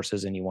about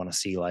courses and you want to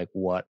see like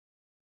what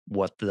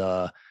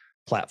the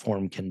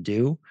platform can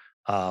do,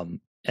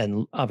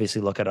 and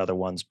obviously look at other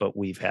ones, but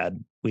we've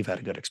had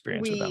a good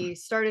experience with them. We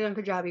started on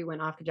Kajabi,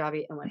 went off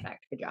Kajabi, and went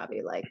back to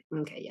Kajabi. Like,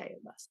 okay, yeah, you're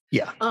the best.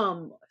 Yeah.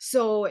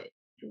 So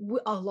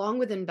along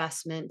with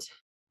investment,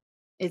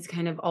 it's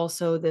kind of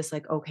also this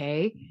like,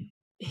 okay,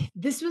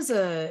 this was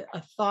a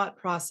thought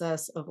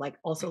process of like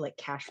also like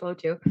cash flow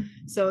too.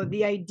 So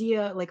the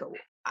idea, like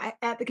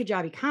at the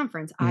Kajabi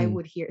conference, I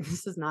would hear,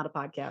 this is not a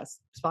podcast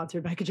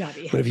sponsored by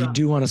Kajabi. But if you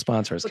do want to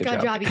sponsor us,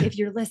 Kajabi, if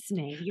you're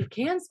listening, you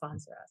can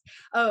sponsor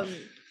us.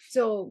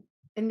 So,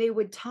 and they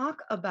would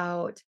talk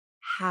about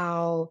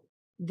how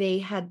they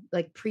had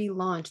like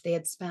pre-launch, they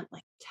had spent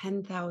like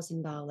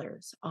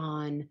 $10,000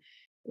 on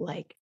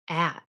like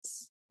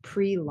ads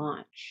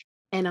pre-launch.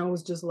 And I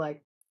was just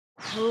like,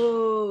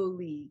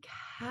 holy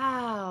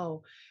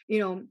cow,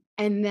 and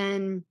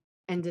then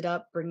ended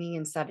up bringing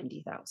in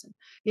 70,000,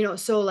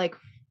 so like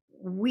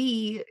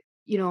we,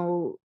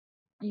 you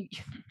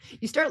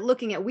start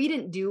looking at, we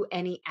didn't do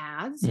any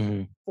ads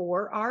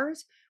for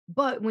ours,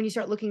 but when you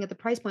start looking at the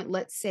price point,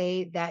 let's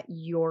say that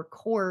your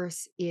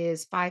course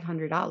is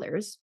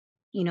 $500,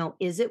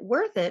 is it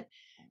worth it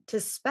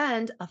to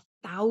spend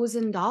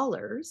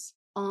 $1,000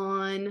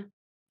 on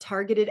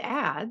targeted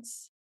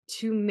ads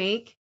to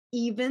make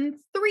even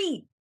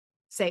 3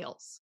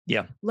 sales?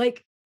 Yeah.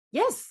 Like,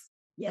 yes,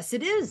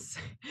 it is.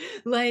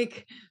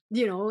 Like,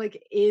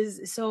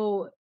 is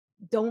so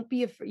don't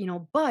be afraid,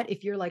 but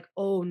if you're like,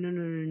 oh,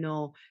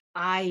 no,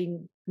 I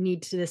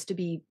need this to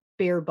be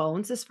bare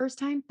bones this first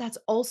time, that's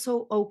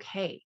also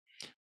okay.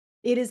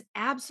 It is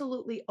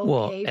absolutely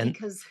okay,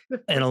 because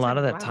and a lot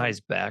of that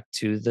ties back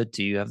to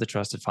do you have the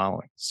trusted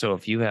following? So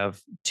if you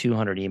have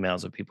 200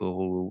 emails of people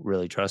who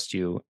really trust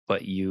you,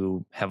 but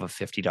you have a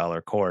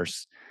 $50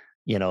 course,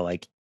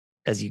 like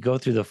as you go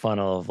through the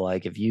funnel of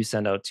like, if you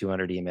send out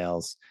 200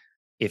 emails,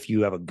 if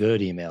you have a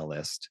good email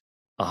list,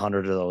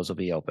 100 of those will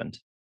be opened.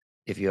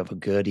 If you have a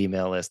good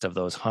email list of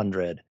those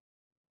 100,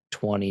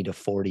 20 to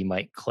 40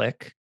 might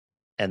click.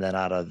 And then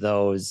out of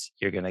those,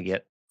 you're going to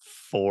get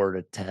 4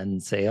 to 10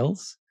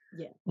 sales.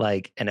 Yeah.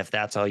 Like, and if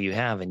that's all you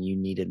have and you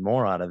needed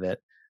more out of it,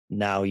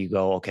 now you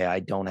go, okay, I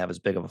don't have as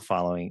big of a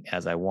following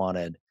as I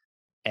wanted.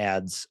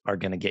 Ads are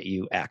going to get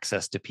you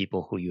access to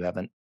people who you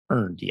haven't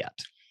earned yet.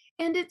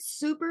 And it's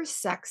super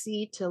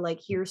sexy to like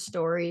hear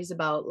stories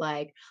about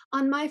like,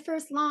 on my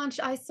first launch,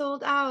 I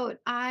sold out.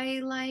 I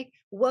like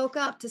woke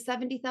up to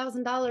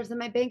 $70,000 in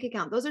my bank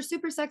account. Those are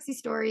super sexy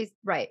stories.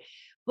 Right.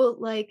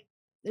 But like,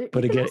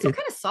 but again, also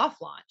kind of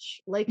soft launch.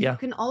 Like you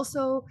can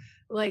also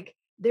like,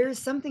 there's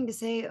something to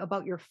say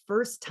about your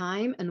first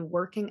time and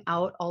working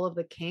out all of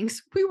the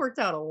kinks. We worked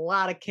out a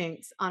lot of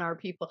kinks on our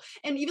people,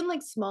 and even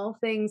like small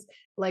things.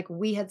 Like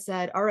we had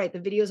said, all right, the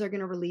videos are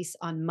going to release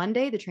on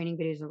Monday. The training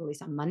videos are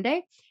released on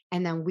Monday.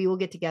 And then we will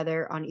get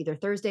together on either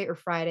Thursday or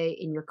Friday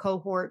in your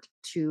cohort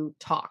to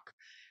talk.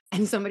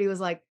 And somebody was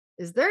like,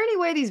 is there any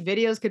way these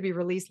videos could be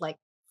released like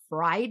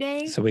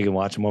Friday. So we can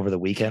watch them over the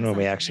weekend when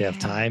we actually have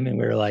time. And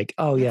we were like,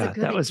 oh That's a yeah,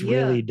 good that was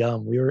idea. really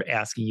dumb. We were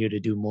asking you to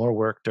do more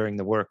work during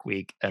the work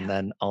week and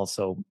then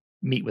also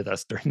meet with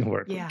us during the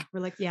work week. We're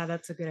like, yeah,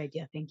 that's a good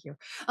idea. Thank you.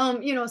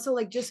 So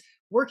like just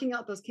working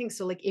out those kinks.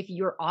 So like if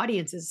your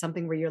audience is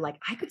something where you're like,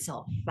 I could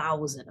sell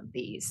 1,000 of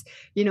these,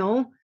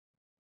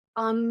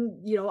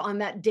 on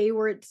that day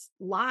where it's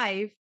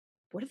live,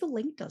 what if the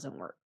link doesn't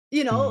work?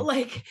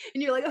 Like,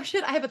 and you're like, oh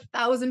shit, I have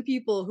 1,000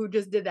 people who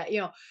just did that,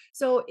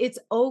 So it's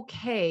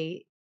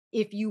okay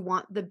if you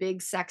want the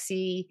big,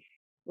 sexy,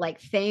 like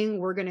thing.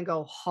 We're going to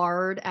go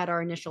hard at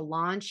our initial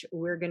launch.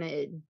 We're going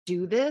to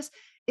do this.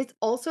 It's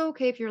also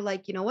okay if you're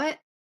like, you know what?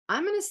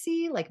 I'm going to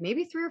see like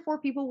maybe 3 or 4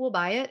 people will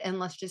buy it and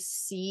let's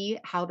just see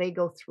how they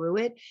go through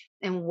it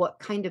and what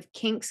kind of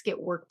kinks get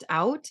worked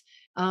out.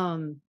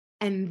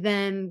 And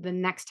then the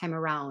next time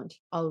around,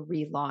 I'll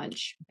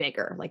relaunch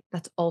bigger. Like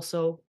that's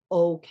also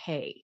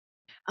okay.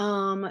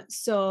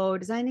 So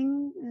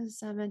designing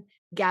 7,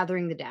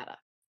 gathering the data.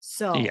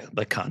 So yeah,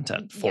 the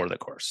content for the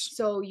course.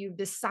 So you've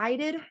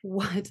decided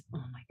what,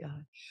 oh my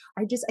God.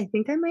 I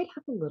think I might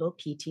have a little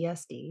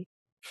PTSD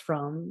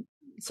from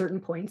certain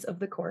points of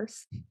the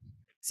course.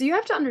 So you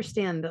have to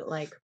understand that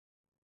like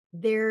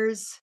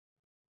there's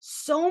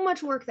so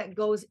much work that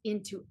goes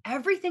into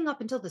everything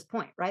up until this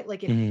point, right?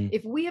 Like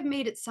if we have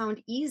made it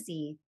sound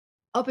easy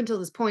up until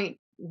this point,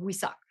 we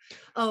suck.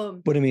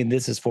 But I mean,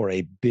 this is for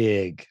a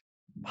big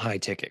high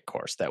ticket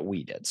course that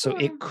we did. So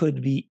it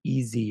could be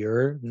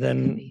easier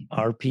than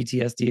our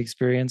PTSD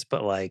experience,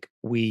 but like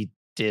we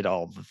did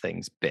all the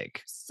things big.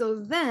 So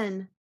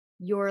then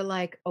you're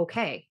like,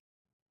 okay,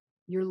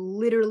 you're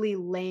literally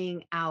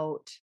laying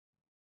out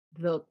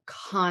the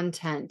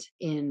content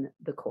in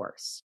the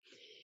course.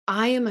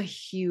 I am a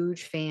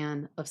huge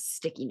fan of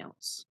sticky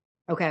notes.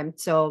 Okay.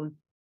 So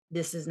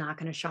this is not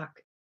going to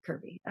shock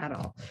Kirby at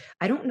all.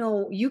 I don't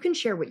know. You can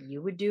share what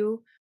you would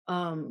do.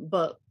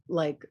 But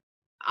like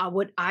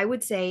what I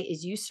would say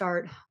is you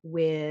start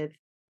with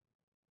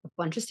a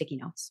bunch of sticky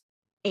notes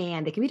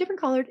and they can be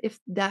different colored if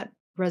that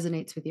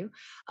resonates with you.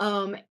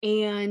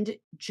 And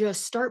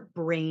just start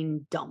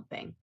brain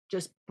dumping.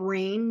 Just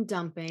brain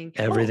dumping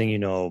everything you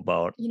know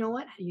about. You know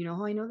what? You know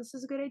how I know this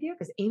is a good idea?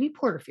 Because Amy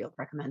Porterfield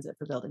recommends it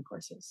for building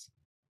courses.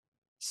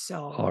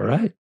 So, all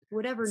right,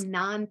 whatever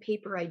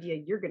non-paper idea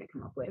you're going to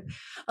come up with.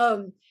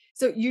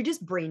 So you're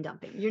just brain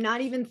dumping. You're not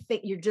even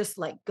you're just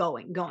like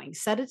going.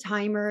 Set a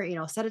timer,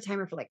 set a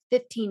timer for like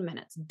 15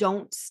 minutes.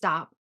 Don't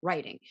stop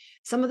writing.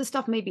 Some of the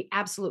stuff may be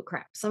absolute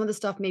crap. Some of the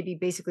stuff may be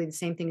basically the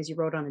same thing as you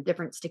wrote on a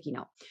different sticky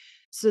note.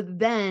 So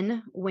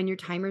then when your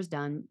timer's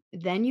done,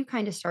 then you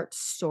kind of start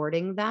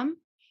sorting them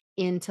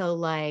into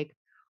like,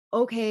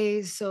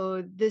 okay,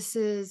 so this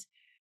is,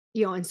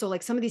 and so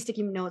like some of these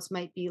sticky notes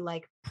might be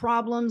like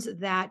problems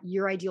that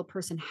your ideal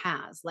person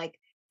has, like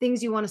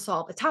things you want to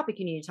solve, a topic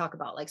you need to talk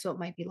about. Like, so it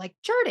might be like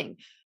charting,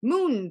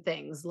 moon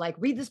things, like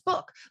read this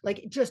book,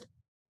 like just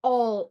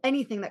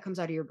anything that comes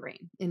out of your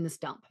brain in this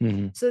dump.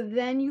 So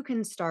then you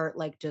can start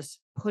like just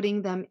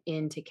putting them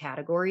into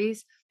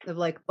categories of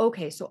like,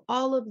 okay, so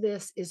all of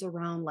this is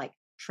around like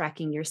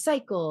tracking your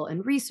cycle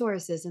and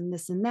resources and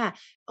this and that.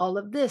 All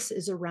of this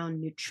is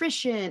around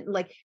nutrition.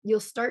 Like you'll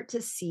start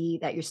to see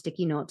that your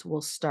sticky notes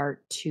will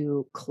start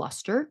to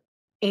cluster.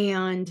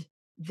 And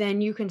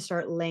then you can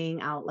start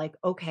laying out like,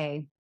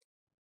 okay,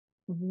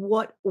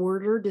 what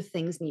order do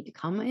things need to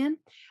come in?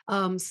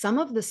 Some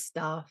of the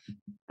stuff,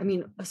 I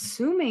mean,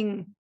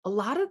 assuming a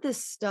lot of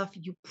this stuff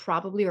you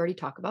probably already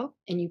talk about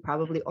and you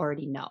probably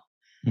already know.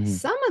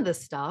 Some of the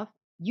stuff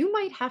you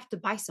might have to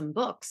buy some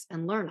books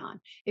and learn on.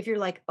 If you're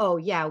like, oh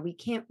yeah, we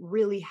can't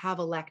really have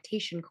a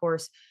lactation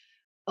course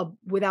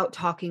without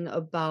talking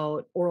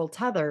about oral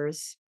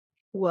tethers.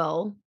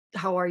 Well,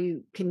 how are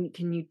you? Can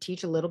you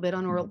teach a little bit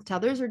on oral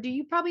tethers, or do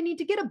you probably need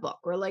to get a book,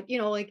 or like,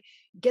 like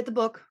get the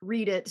book,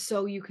 read it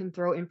so you can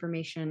throw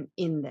information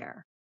in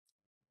there?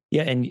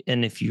 Yeah,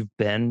 and if you've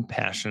been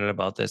passionate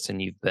about this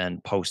and you've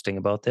been posting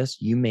about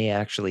this, you may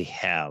actually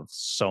have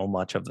so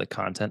much of the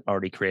content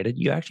already created.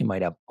 You actually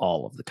might have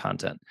all of the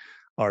content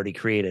already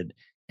created,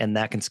 and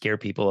that can scare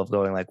people of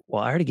going like,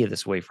 "Well, I already gave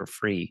this away for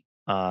free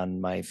on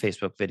my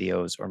Facebook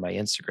videos or my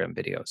Instagram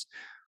videos."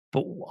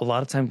 But a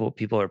lot of times what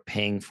people are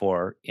paying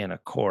for in a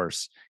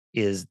course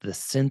is the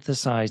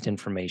synthesized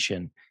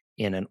information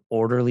in an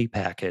orderly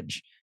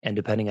package, and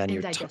depending on And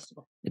your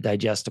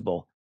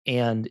digestible,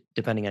 and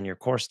depending on your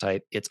course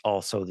type, it's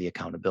also the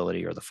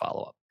accountability or the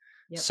follow-up.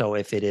 So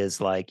if it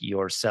is like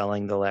you're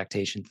selling the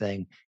lactation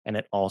thing and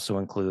it also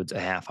includes a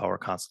half-hour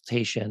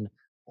consultation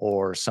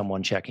or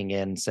someone checking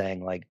in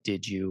saying like,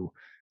 did you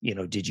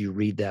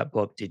read that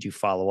book? Did you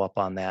follow up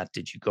on that?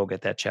 Did you go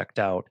get that checked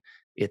out?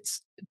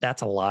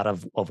 That's a lot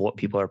of what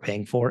people are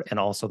paying for. And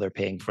also they're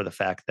paying for the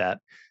fact that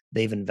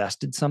they've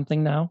invested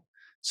something now.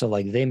 So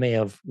like they may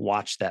have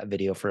watched that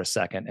video for a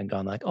second and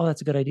gone like, oh,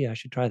 that's a good idea. I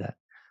should try that.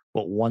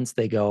 But once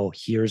they go,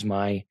 here's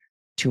my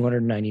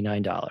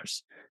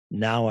 $299.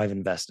 Now I've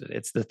invested.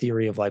 It's the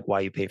theory of like why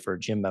you pay for a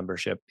gym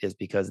membership is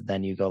because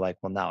then you go like,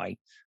 well, now I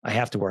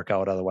have to work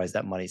out. Otherwise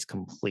that money's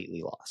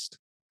completely lost.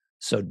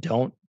 So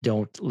don't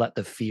let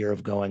the fear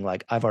of going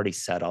like, I've already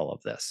said all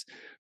of this.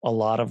 A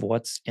lot of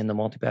what's in the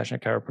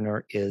Multi-Passionate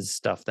Chiropreneur is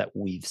stuff that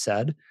we've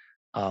said,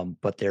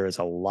 but there is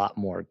a lot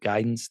more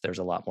guidance. There's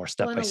a lot more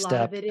step Well, and by a lot of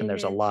step, it and in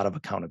there's a it lot of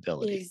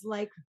accountability. is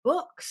like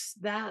books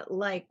that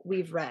like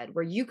we've read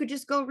where you could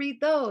just go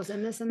read those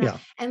and this and that. Yeah.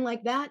 And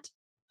like that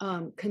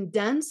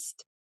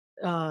condensed,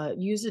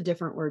 use a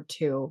different word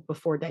too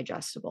before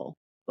digestible,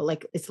 but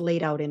like it's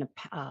laid out in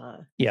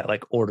Yeah,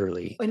 like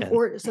orderly. an And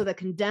order. So the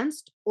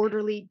condensed,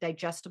 orderly,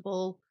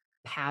 digestible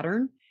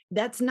pattern,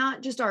 that's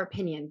not just our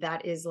opinion.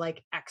 That is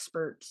like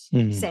experts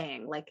Mhm.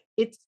 saying like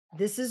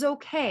this is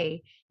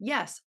okay.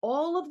 Yes,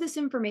 all of this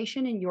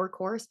information in your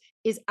course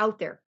is out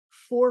there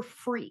for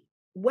free,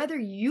 whether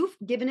you've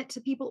given it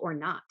to people or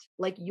not.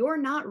 Like you're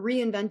not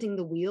reinventing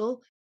the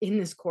wheel in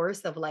this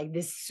course of like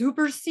this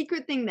super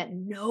secret thing that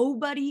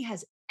nobody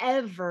has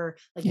ever,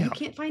 like Yeah. you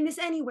can't find this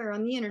anywhere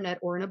on the internet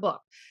or in a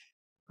book.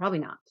 Probably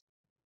not.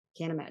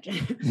 Can't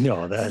imagine.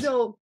 No, that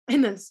So,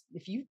 and then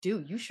if you do,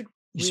 you should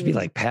you should be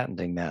really, like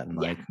patenting that and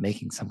yeah. like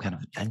making some kind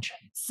of invention.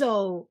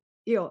 So,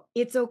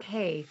 it's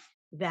okay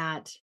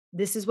that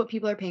this is what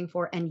people are paying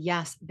for. And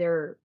yes,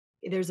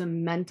 there's a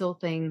mental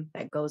thing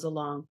that goes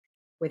along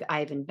with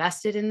I've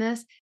invested in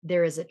this.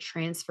 There is a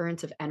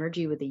transference of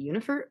energy with the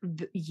universe,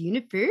 The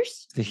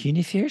universe? the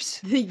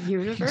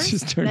universe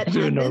Just turned that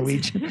into a happens.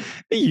 Norwegian.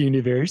 The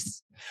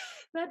universe.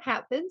 That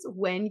happens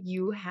when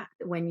you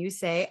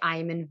say I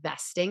am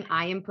investing,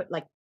 I am put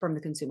like from the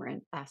consumer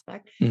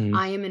aspect, Mhm.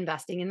 I am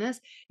investing in this.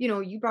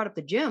 You brought up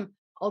the gym.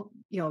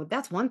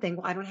 That's one thing.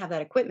 Well, I don't have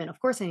that equipment. Of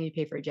course I need to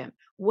pay for a gym.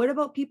 What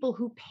about people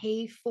who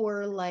pay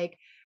for like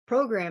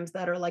programs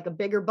that are like a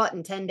bigger butt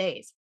in 10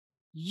 days?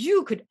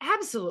 You could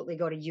absolutely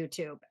go to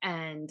YouTube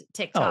and Oh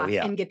TikTok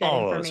yeah. and get that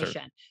All those are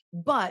information.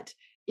 But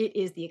it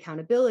is the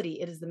accountability,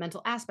 it is the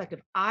mental aspect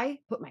of I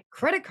put my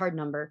credit card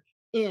number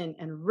in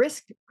and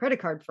risked credit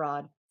card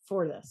fraud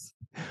for this.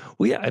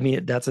 well, yeah. I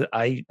mean,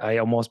 I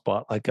almost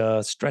bought like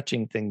a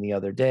stretching thing the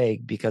other day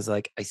because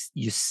like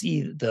you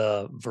see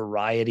the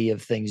variety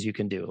of things you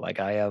can do. Like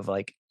I have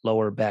like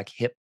lower back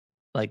hip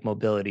like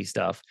mobility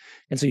stuff.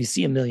 And so you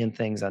see a million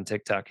things on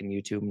TikTok and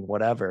YouTube and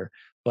whatever.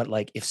 But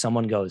like if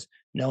someone goes,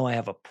 no, I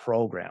have a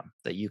program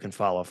that you can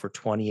follow for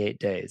 28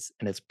 days,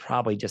 and it's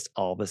probably just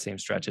all the same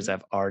stretches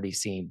I've already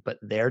seen, but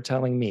they're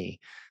telling me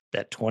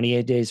that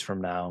 28 days from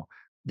now,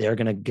 they're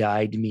going to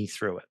guide me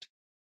through it.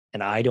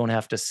 And I don't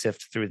have to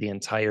sift through the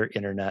entire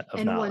internet of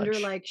And wonder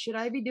knowledge. like, should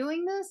I be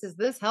doing this? Is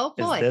this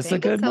helpful? Is I this a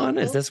think it's good one?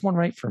 Is helpful. this one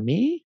right for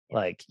me?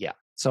 Like, yeah.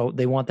 So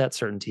they want that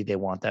certainty. They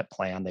want that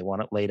plan. They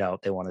want it laid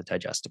out. They want it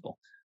digestible.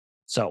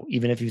 So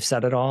even if you've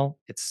said it all,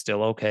 it's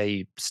still okay.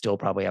 You still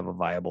probably have a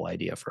viable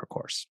idea for a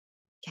course.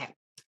 Okay.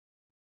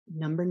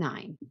 Number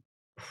 9,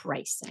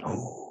 pricing.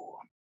 Oh,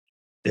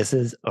 this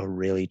is a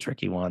really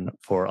tricky one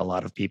for a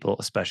lot of people,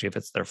 especially if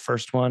it's their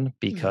first one,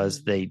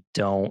 because they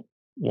don't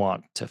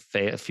want to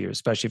fail.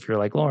 Especially if you're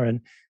like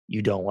Lauren,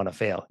 you don't want to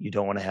fail. You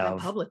don't want to Not have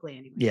publicly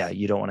anyway. yeah,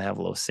 you don't want to have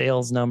low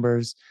sales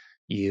numbers.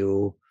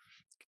 You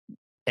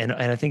and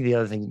I think the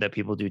other thing that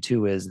people do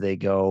too is they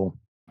go,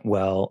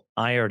 well,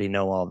 I already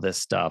know all this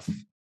stuff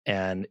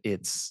and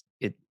it's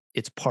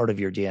part of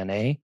your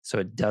DNA, so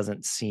it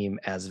doesn't seem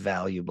as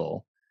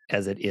valuable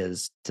as it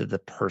is to the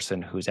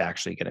person who's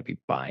actually going to be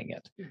buying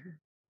it.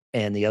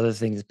 And the other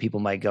thing that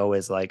people might go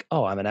is like,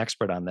 oh, I'm an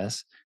expert on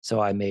this, so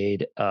I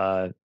made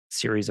a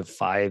series of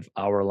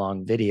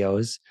 5-hour-long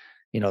videos.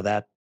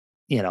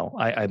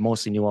 I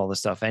mostly knew all the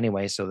stuff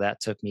anyway, so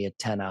that took me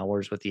 10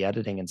 hours with the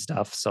editing and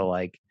stuff. So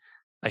like,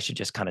 I should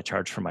just kind of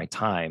charge for my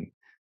time.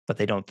 But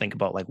they don't think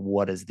about like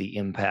what is the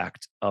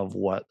impact of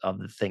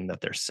the thing that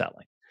they're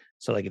selling.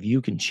 So like if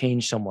you can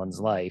change someone's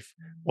life,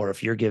 or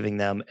if you're giving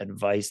them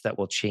advice that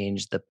will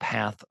change the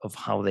path of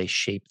how they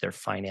shape their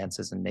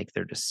finances and make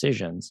their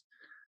decisions,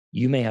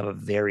 you may have a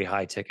very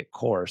high ticket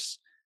course,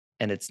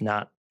 and it's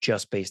not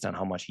just based on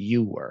how much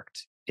you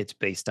worked. It's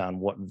based on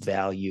what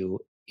value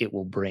it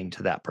will bring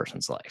to that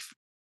person's life.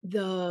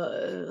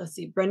 Let's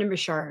see, Brendan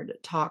Bouchard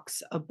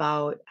talks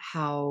about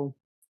how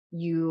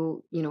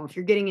if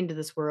you're getting into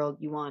this world,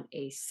 you want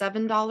a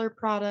 $7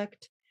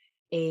 product,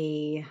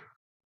 a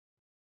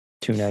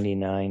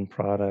 $2.99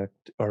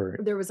 product, or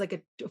there was like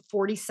a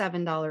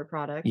 $47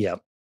 product.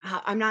 yep.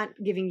 I'm not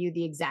giving you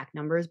the exact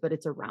numbers, but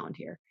it's around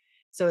here.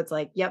 So it's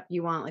like, yep,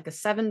 you want like a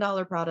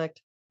 $7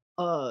 product,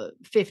 a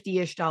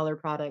 $50-ish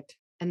product,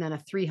 and then a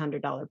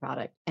 $300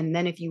 product. And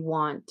then if you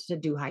want to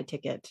do high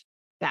ticket,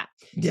 that.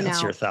 Yeah,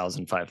 it's your Now,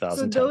 $1,000, $5,000,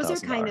 so those are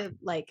 $10,000. kind of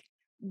like,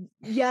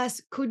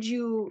 yes, could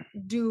you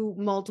do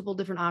multiple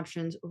different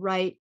options?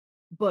 Right.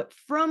 But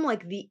from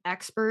like the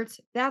experts,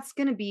 that's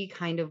going to be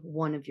kind of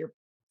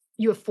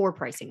you have 4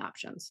 pricing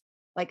options,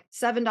 like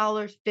 $7,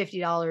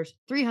 $50,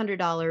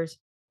 $300,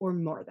 or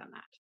more than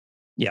that.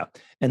 Yeah.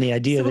 And the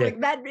idea So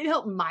like that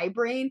helped my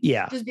brain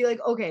yeah, just be like,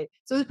 okay,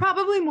 so it's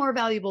probably more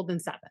valuable than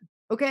 7.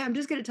 Okay, I'm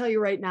just going to tell you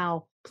right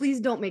now,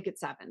 please don't make it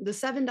 7. The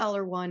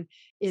 $7 one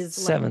is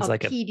like Seven's a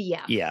like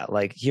PDF. yeah,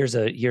 like here's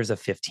a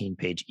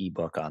 15-page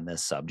ebook on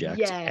this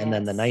subject. And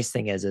then the Yes. nice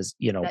thing is,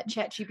 That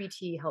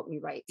ChatGPT helped me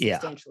write yeah,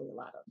 substantially a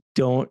lot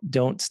of.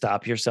 don't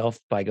stop yourself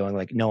by going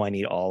like, no, I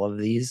need all of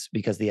these,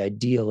 because the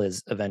ideal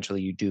is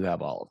eventually you do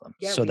have all of them.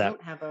 Yeah, So we that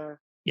don't have a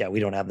yeah,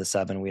 we don't have the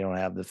 7, we don't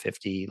have the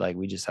 50, like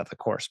we just have the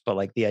course. But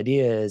like the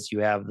idea is you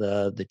have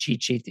the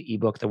cheat sheet, the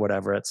ebook, the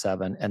whatever at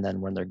 7. And then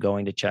when they're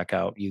going to check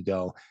out, you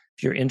go,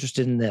 if you're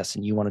interested in this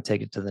and you want to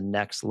take it to the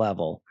next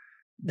level,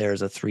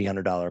 there's a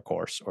 $300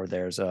 course, or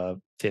there's a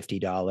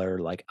 $50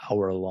 like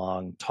hour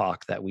long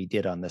talk that we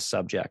did on this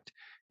subject.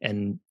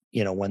 And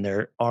when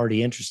they're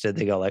already interested,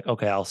 they go like,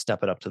 okay, I'll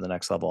step it up to the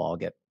next level. I'll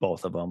get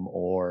both of them,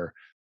 or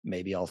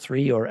maybe all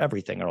 3, or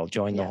everything, or I'll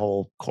join the yeah.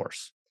 whole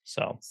course.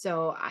 So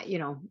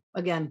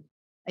again,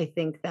 I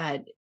think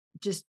that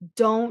just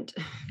don't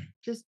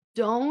just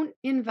don't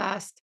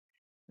invest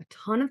a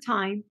ton of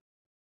time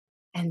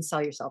and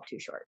sell yourself too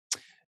short.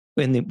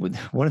 And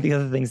one of the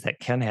other things that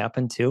can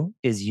happen too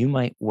is you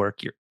might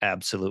work your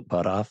absolute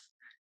butt off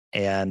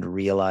and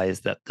realize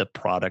that the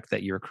product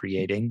that you're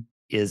creating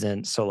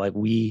isn't so. Like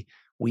we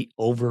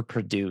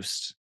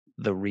overproduced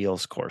the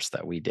Reels course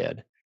that we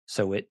did.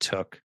 So it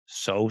took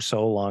so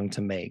long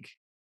to make.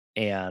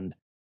 And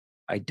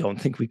I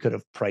don't think we could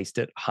have priced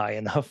it high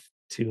enough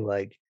to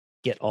like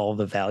get all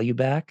the value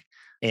back.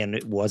 And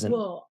it wasn't.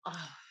 Well,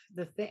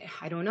 the thing,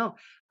 I don't know.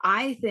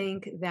 I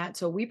think that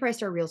so we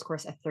priced our Reels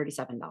course at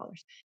 $37,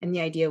 and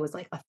the idea was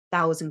like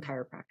 1,000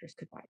 chiropractors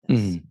could buy this.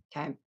 Mhm.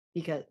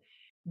 Okay,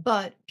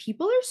 but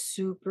people are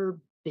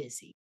super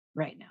busy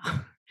right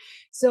now,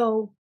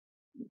 so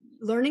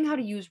learning how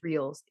to use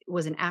Reels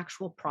was an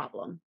actual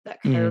problem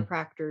that Mhm.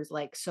 chiropractors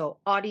like.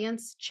 So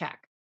audience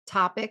check,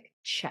 topic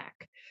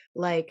check,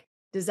 like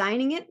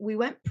designing it, we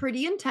went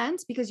pretty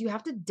intense because you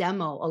have to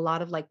demo a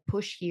lot of like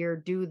push here,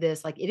 do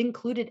this. Like it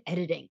included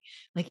editing.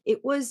 Like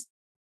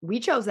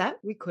we chose that.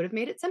 We could have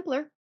made it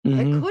simpler. I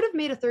Mhm. could have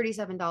made a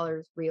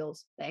 $37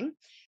 Reels thing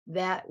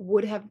that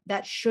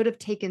should have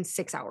taken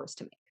 6 hours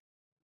to make.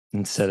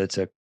 Instead, it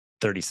took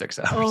 36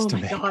 hours Oh to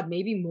my make. God,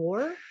 maybe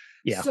more.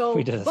 Yeah, we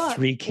So, did a but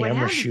 3 what camera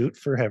happened? shoot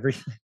for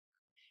everything.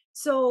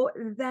 So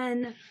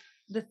then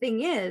the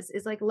thing is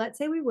like, let's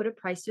say we would have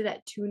priced it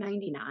at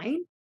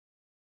 $299.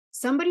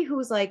 Somebody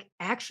who's like,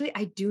 actually,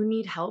 I do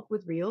need help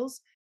with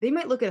Reels, they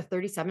might look at a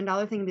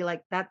 $37 thing and be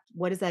like,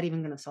 what is that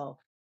even going to solve?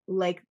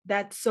 Like,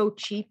 that's so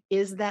cheap.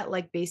 Is that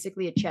like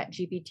basically a Chat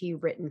GPT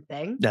written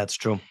thing? That's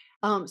true.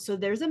 So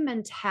there's a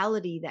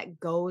mentality that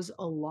goes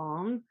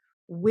along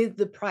with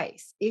the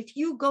price. If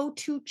you go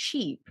too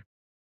cheap,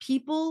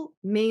 people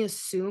may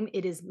assume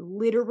it is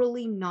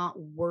literally not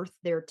worth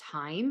their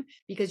time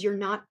because you're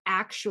not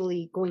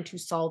actually going to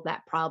solve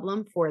that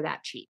problem for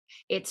that cheap.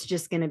 It's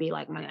just going to be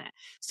like, meh.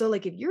 So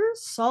like if you're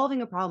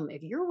solving a problem,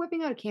 if you're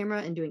whipping out a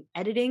camera and doing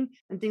editing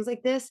and things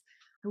like this,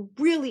 I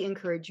really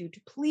encourage you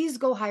to please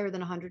go higher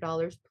than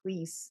 $100,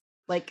 please.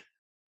 Like,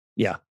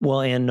 Yeah.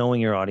 Well, and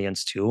knowing your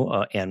audience too,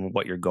 and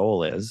what your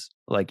goal is.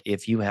 Like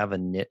if you have a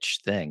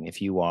niche thing,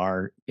 if you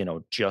are,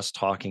 just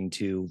talking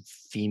to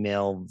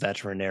female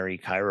veterinary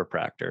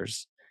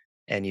chiropractors,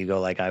 and you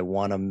go like, I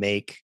want to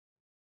make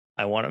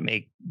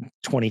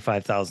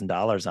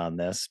 $25,000 on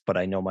this, but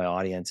I know my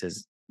audience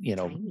is,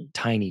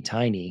 tiny.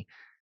 tiny,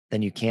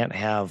 then you can't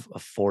have a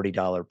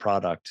 $40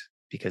 product,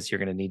 because you're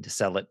going to need to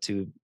sell it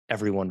to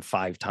everyone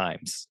 5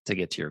 times to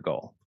get to your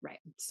goal. Right.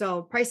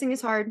 So pricing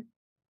is hard.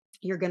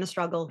 You're going to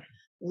struggle.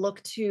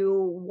 Look to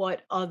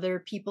what other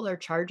people are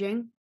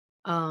charging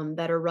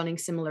that are running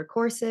similar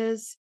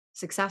courses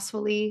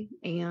successfully,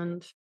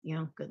 and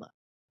good luck.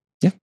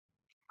 Yeah.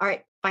 All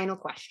right, final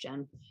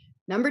question.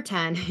 Number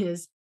 10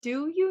 is,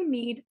 do you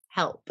need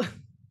help?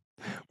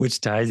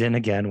 Which ties in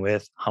again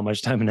with how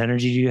much time and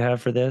energy do you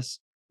have for this?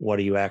 What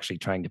are you actually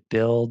trying to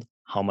build?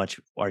 How much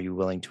are you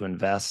willing to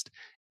invest?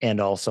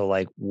 And also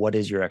like, what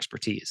is your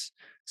expertise?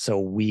 So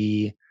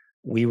we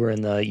were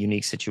in the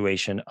unique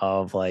situation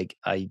of like,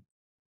 I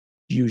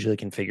usually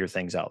can figure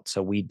things out.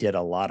 So we did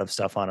a lot of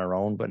stuff on our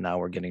own, but now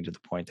we're getting to the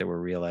point that we're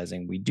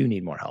realizing we do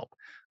need more help.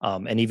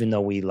 And even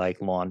though we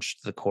like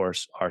launched the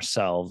course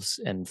ourselves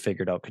and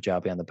figured out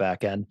Kajabi on the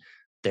back end,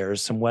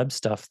 there's some web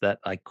stuff that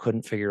I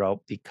couldn't figure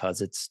out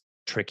because it's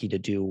tricky to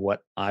do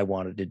what I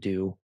wanted to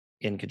do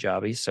in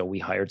Kajabi. So we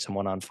hired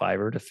someone on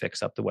Fiverr to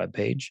fix up the web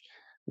page.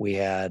 We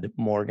had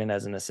Morgan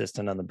as an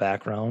assistant on the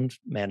background,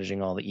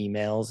 managing all the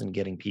emails and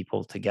getting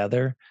people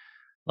together.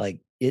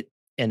 Like it,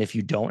 and if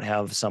you don't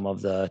have some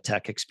of the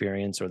tech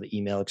experience or the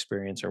email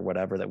experience or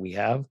whatever that we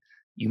have,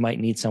 you might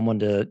need someone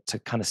to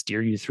kind of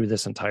steer you through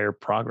this entire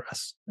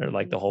progress, or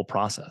like the whole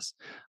process.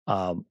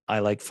 I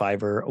like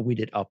Fiverr. We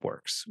did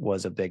Upworks,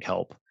 was a big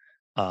help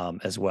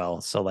as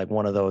well. So like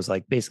one of those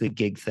like basically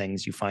gig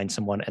things, you find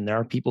someone, and there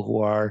are people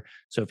who are,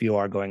 so if you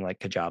are going like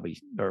Kajabi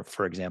or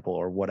for example,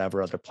 or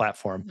whatever other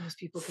platform, Those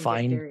people can get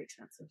find very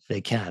expensive.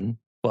 they can.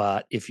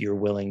 But if you're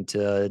willing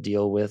to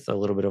deal with a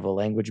little bit of a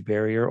language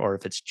barrier, or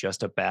if it's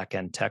just a back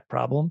end tech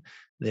problem,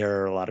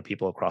 there are a lot of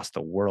people across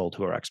the world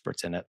who are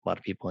experts in it. A lot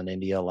of people in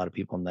India, a lot of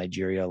people in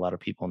Nigeria, a lot of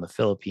people in the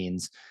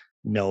Philippines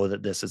know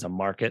that this is a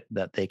market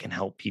that they can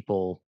help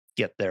people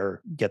get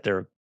their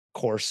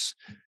course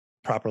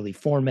properly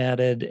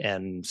formatted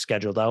and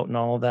scheduled out and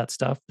all of that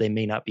stuff. They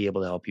may not be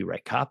able to help you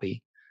write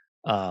copy,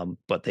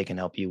 but they can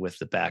help you with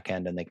the back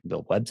end and they can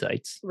build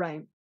websites.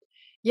 Right.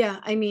 Yeah.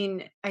 I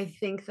mean, I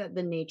think that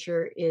the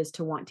nature is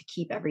to want to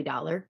keep every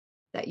dollar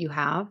that you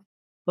have,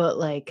 but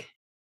like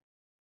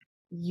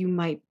you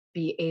might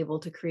be able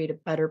to create a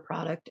better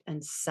product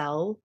and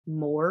sell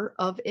more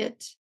of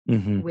it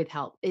Mhm. with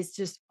help. It's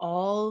just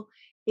all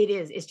it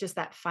is. It's just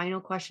that final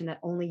question that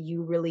only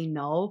you really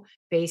know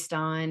based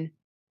on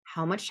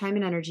how much time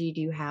and energy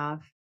do you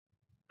have?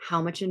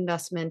 How much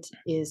investment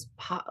is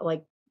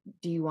like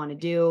do you want to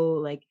do?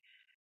 Like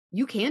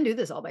you can do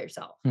this all by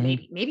yourself.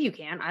 Mhm. Maybe you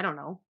can. I don't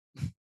know.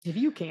 Maybe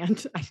you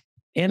can't.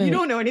 And You in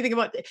don't know anything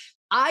about it.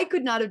 I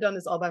could not have done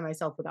this all by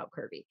myself without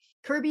Kirby.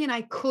 Kirby and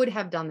I could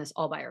have done this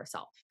all by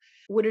ourselves.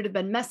 Would it have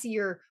been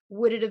messier?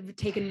 Would it have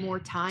taken more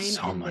time?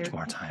 so And much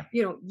more time.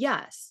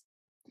 yes.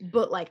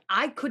 But like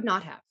I could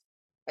not have.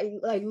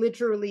 I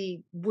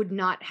literally would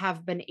not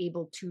have been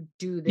able to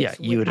do Yeah, this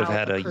you would have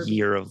without had a a Kirby.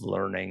 year of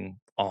learning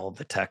all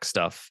the tech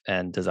stuff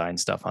and design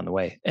stuff on the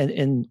way.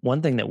 And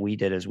one thing that we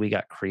did is we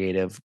got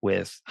creative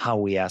with how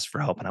we asked for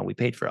help and how we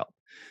paid for help.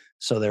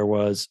 So there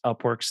was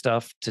Upwork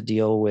stuff to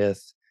deal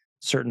with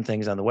certain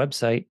things on the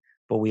website,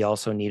 but we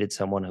also needed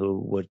someone who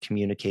would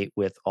communicate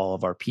with all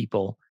of our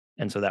people.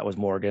 And so that was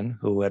Morgan,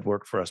 who had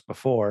worked for us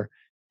before,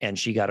 and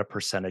she got a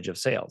percentage of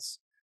sales.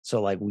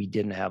 So like we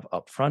didn't have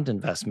upfront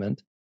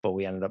investment, but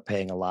we ended up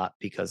paying a lot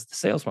because the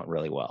sales went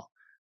really well.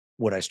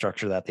 Would I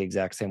structure that the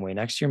exact same way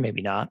next year?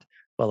 Maybe not.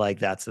 But like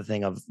that's the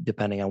thing of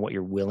depending on what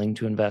you're willing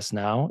to invest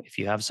now. If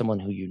you have someone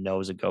who you know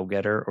is a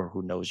go-getter or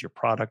who knows your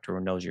product or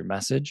who knows your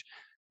message,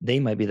 they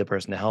might be the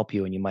person to help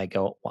you. And you might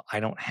go, well, I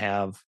don't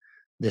have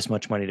this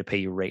much money to pay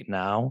you right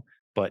now,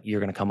 but you're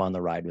going to come on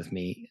the ride with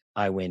me.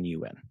 I win, you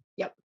win.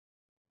 Yep.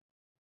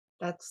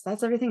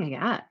 That's everything I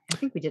got. I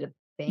think we did a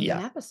banging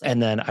Yeah. episode.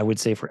 And then I would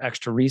say for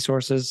extra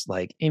resources,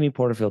 like Amy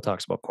Porterfield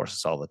talks about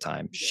courses all the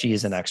time.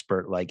 She's an Yes.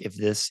 expert. Like if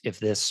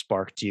this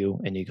sparked you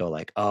and you go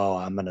like, oh,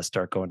 I'm gonna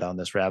start going down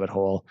this rabbit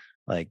hole,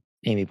 like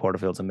Amy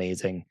Porterfield's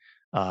amazing.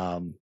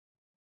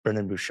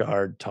 Brendan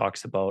Bouchard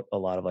talks about a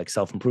lot of like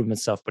self-improvement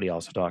stuff, but he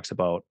also talks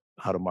about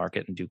how to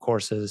market and do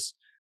courses.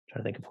 I'm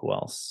trying to think of who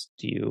else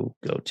do you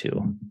go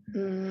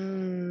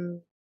to?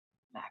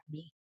 Back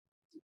me.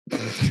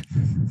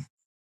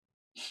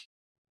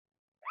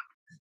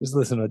 Just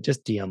listen to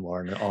just DM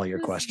Lauren and all your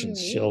This is questions.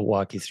 me. She'll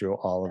walk you through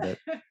all of it.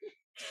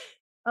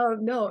 Oh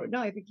no,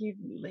 I think you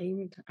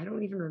named. I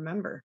don't even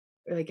remember.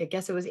 Like I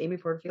guess it was Amy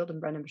Porterfield and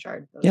Brendan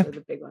Bouchard. Those Yeah. were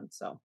the big ones.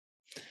 So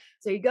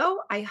there you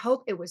go. I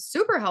hope it was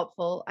super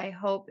helpful. I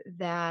hope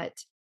that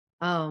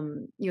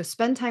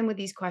spend time with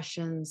these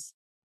questions,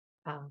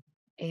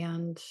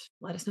 and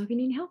let us know if you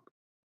need any help.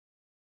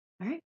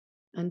 All right.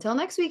 Until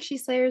next week, She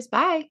Slayers.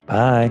 Bye.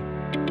 Bye.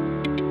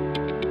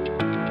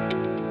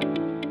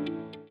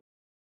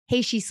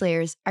 Hey, She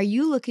Slayers, are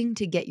you looking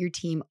to get your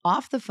team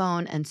off the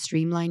phone and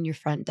streamline your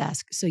front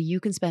desk so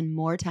you can spend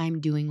more time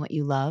doing what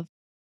you love?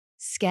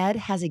 Sked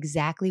has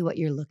exactly what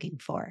you're looking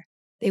for.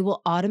 They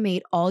will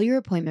automate all your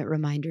appointment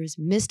reminders,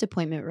 missed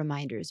appointment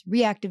reminders,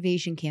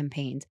 reactivation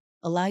campaigns,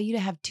 allow you to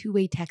have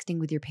two-way texting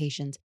with your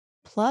patients.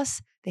 Plus,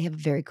 they have a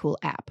very cool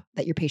app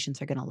that your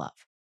patients are going to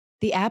love.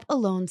 The app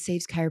alone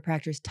saves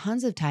chiropractors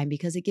tons of time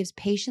because it gives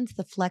patients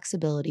the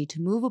flexibility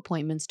to move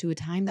appointments to a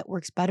time that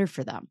works better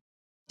for them.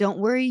 Don't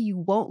worry, you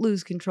won't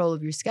lose control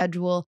of your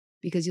schedule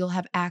because you'll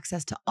have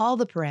access to all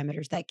the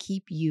parameters that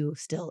keep you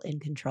still in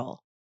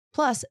control.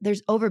 Plus,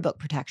 there's overbook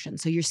protection,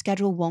 so your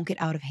schedule won't get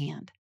out of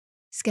hand.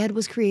 Sked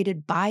was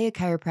created by a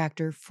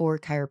chiropractor for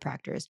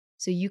chiropractors,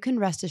 so you can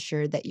rest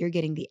assured that you're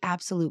getting the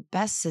absolute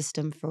best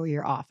system for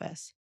your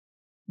office.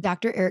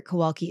 Dr. Eric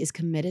Kowalski is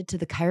committed to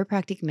the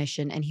chiropractic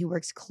mission, and he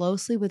works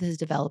closely with his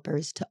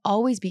developers to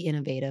always be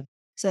innovative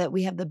so that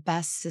we have the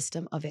best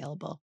system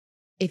available.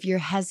 If you're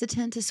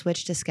hesitant to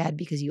switch to Sked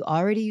because you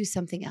already use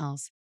something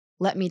else,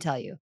 let me tell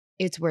you,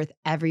 it's worth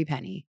every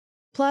penny.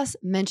 Plus,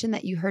 mention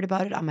that you heard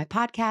about it on my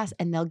podcast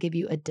and they'll give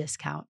you a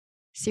discount.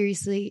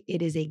 Seriously,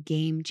 it is a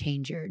game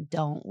changer.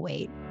 Don't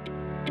wait.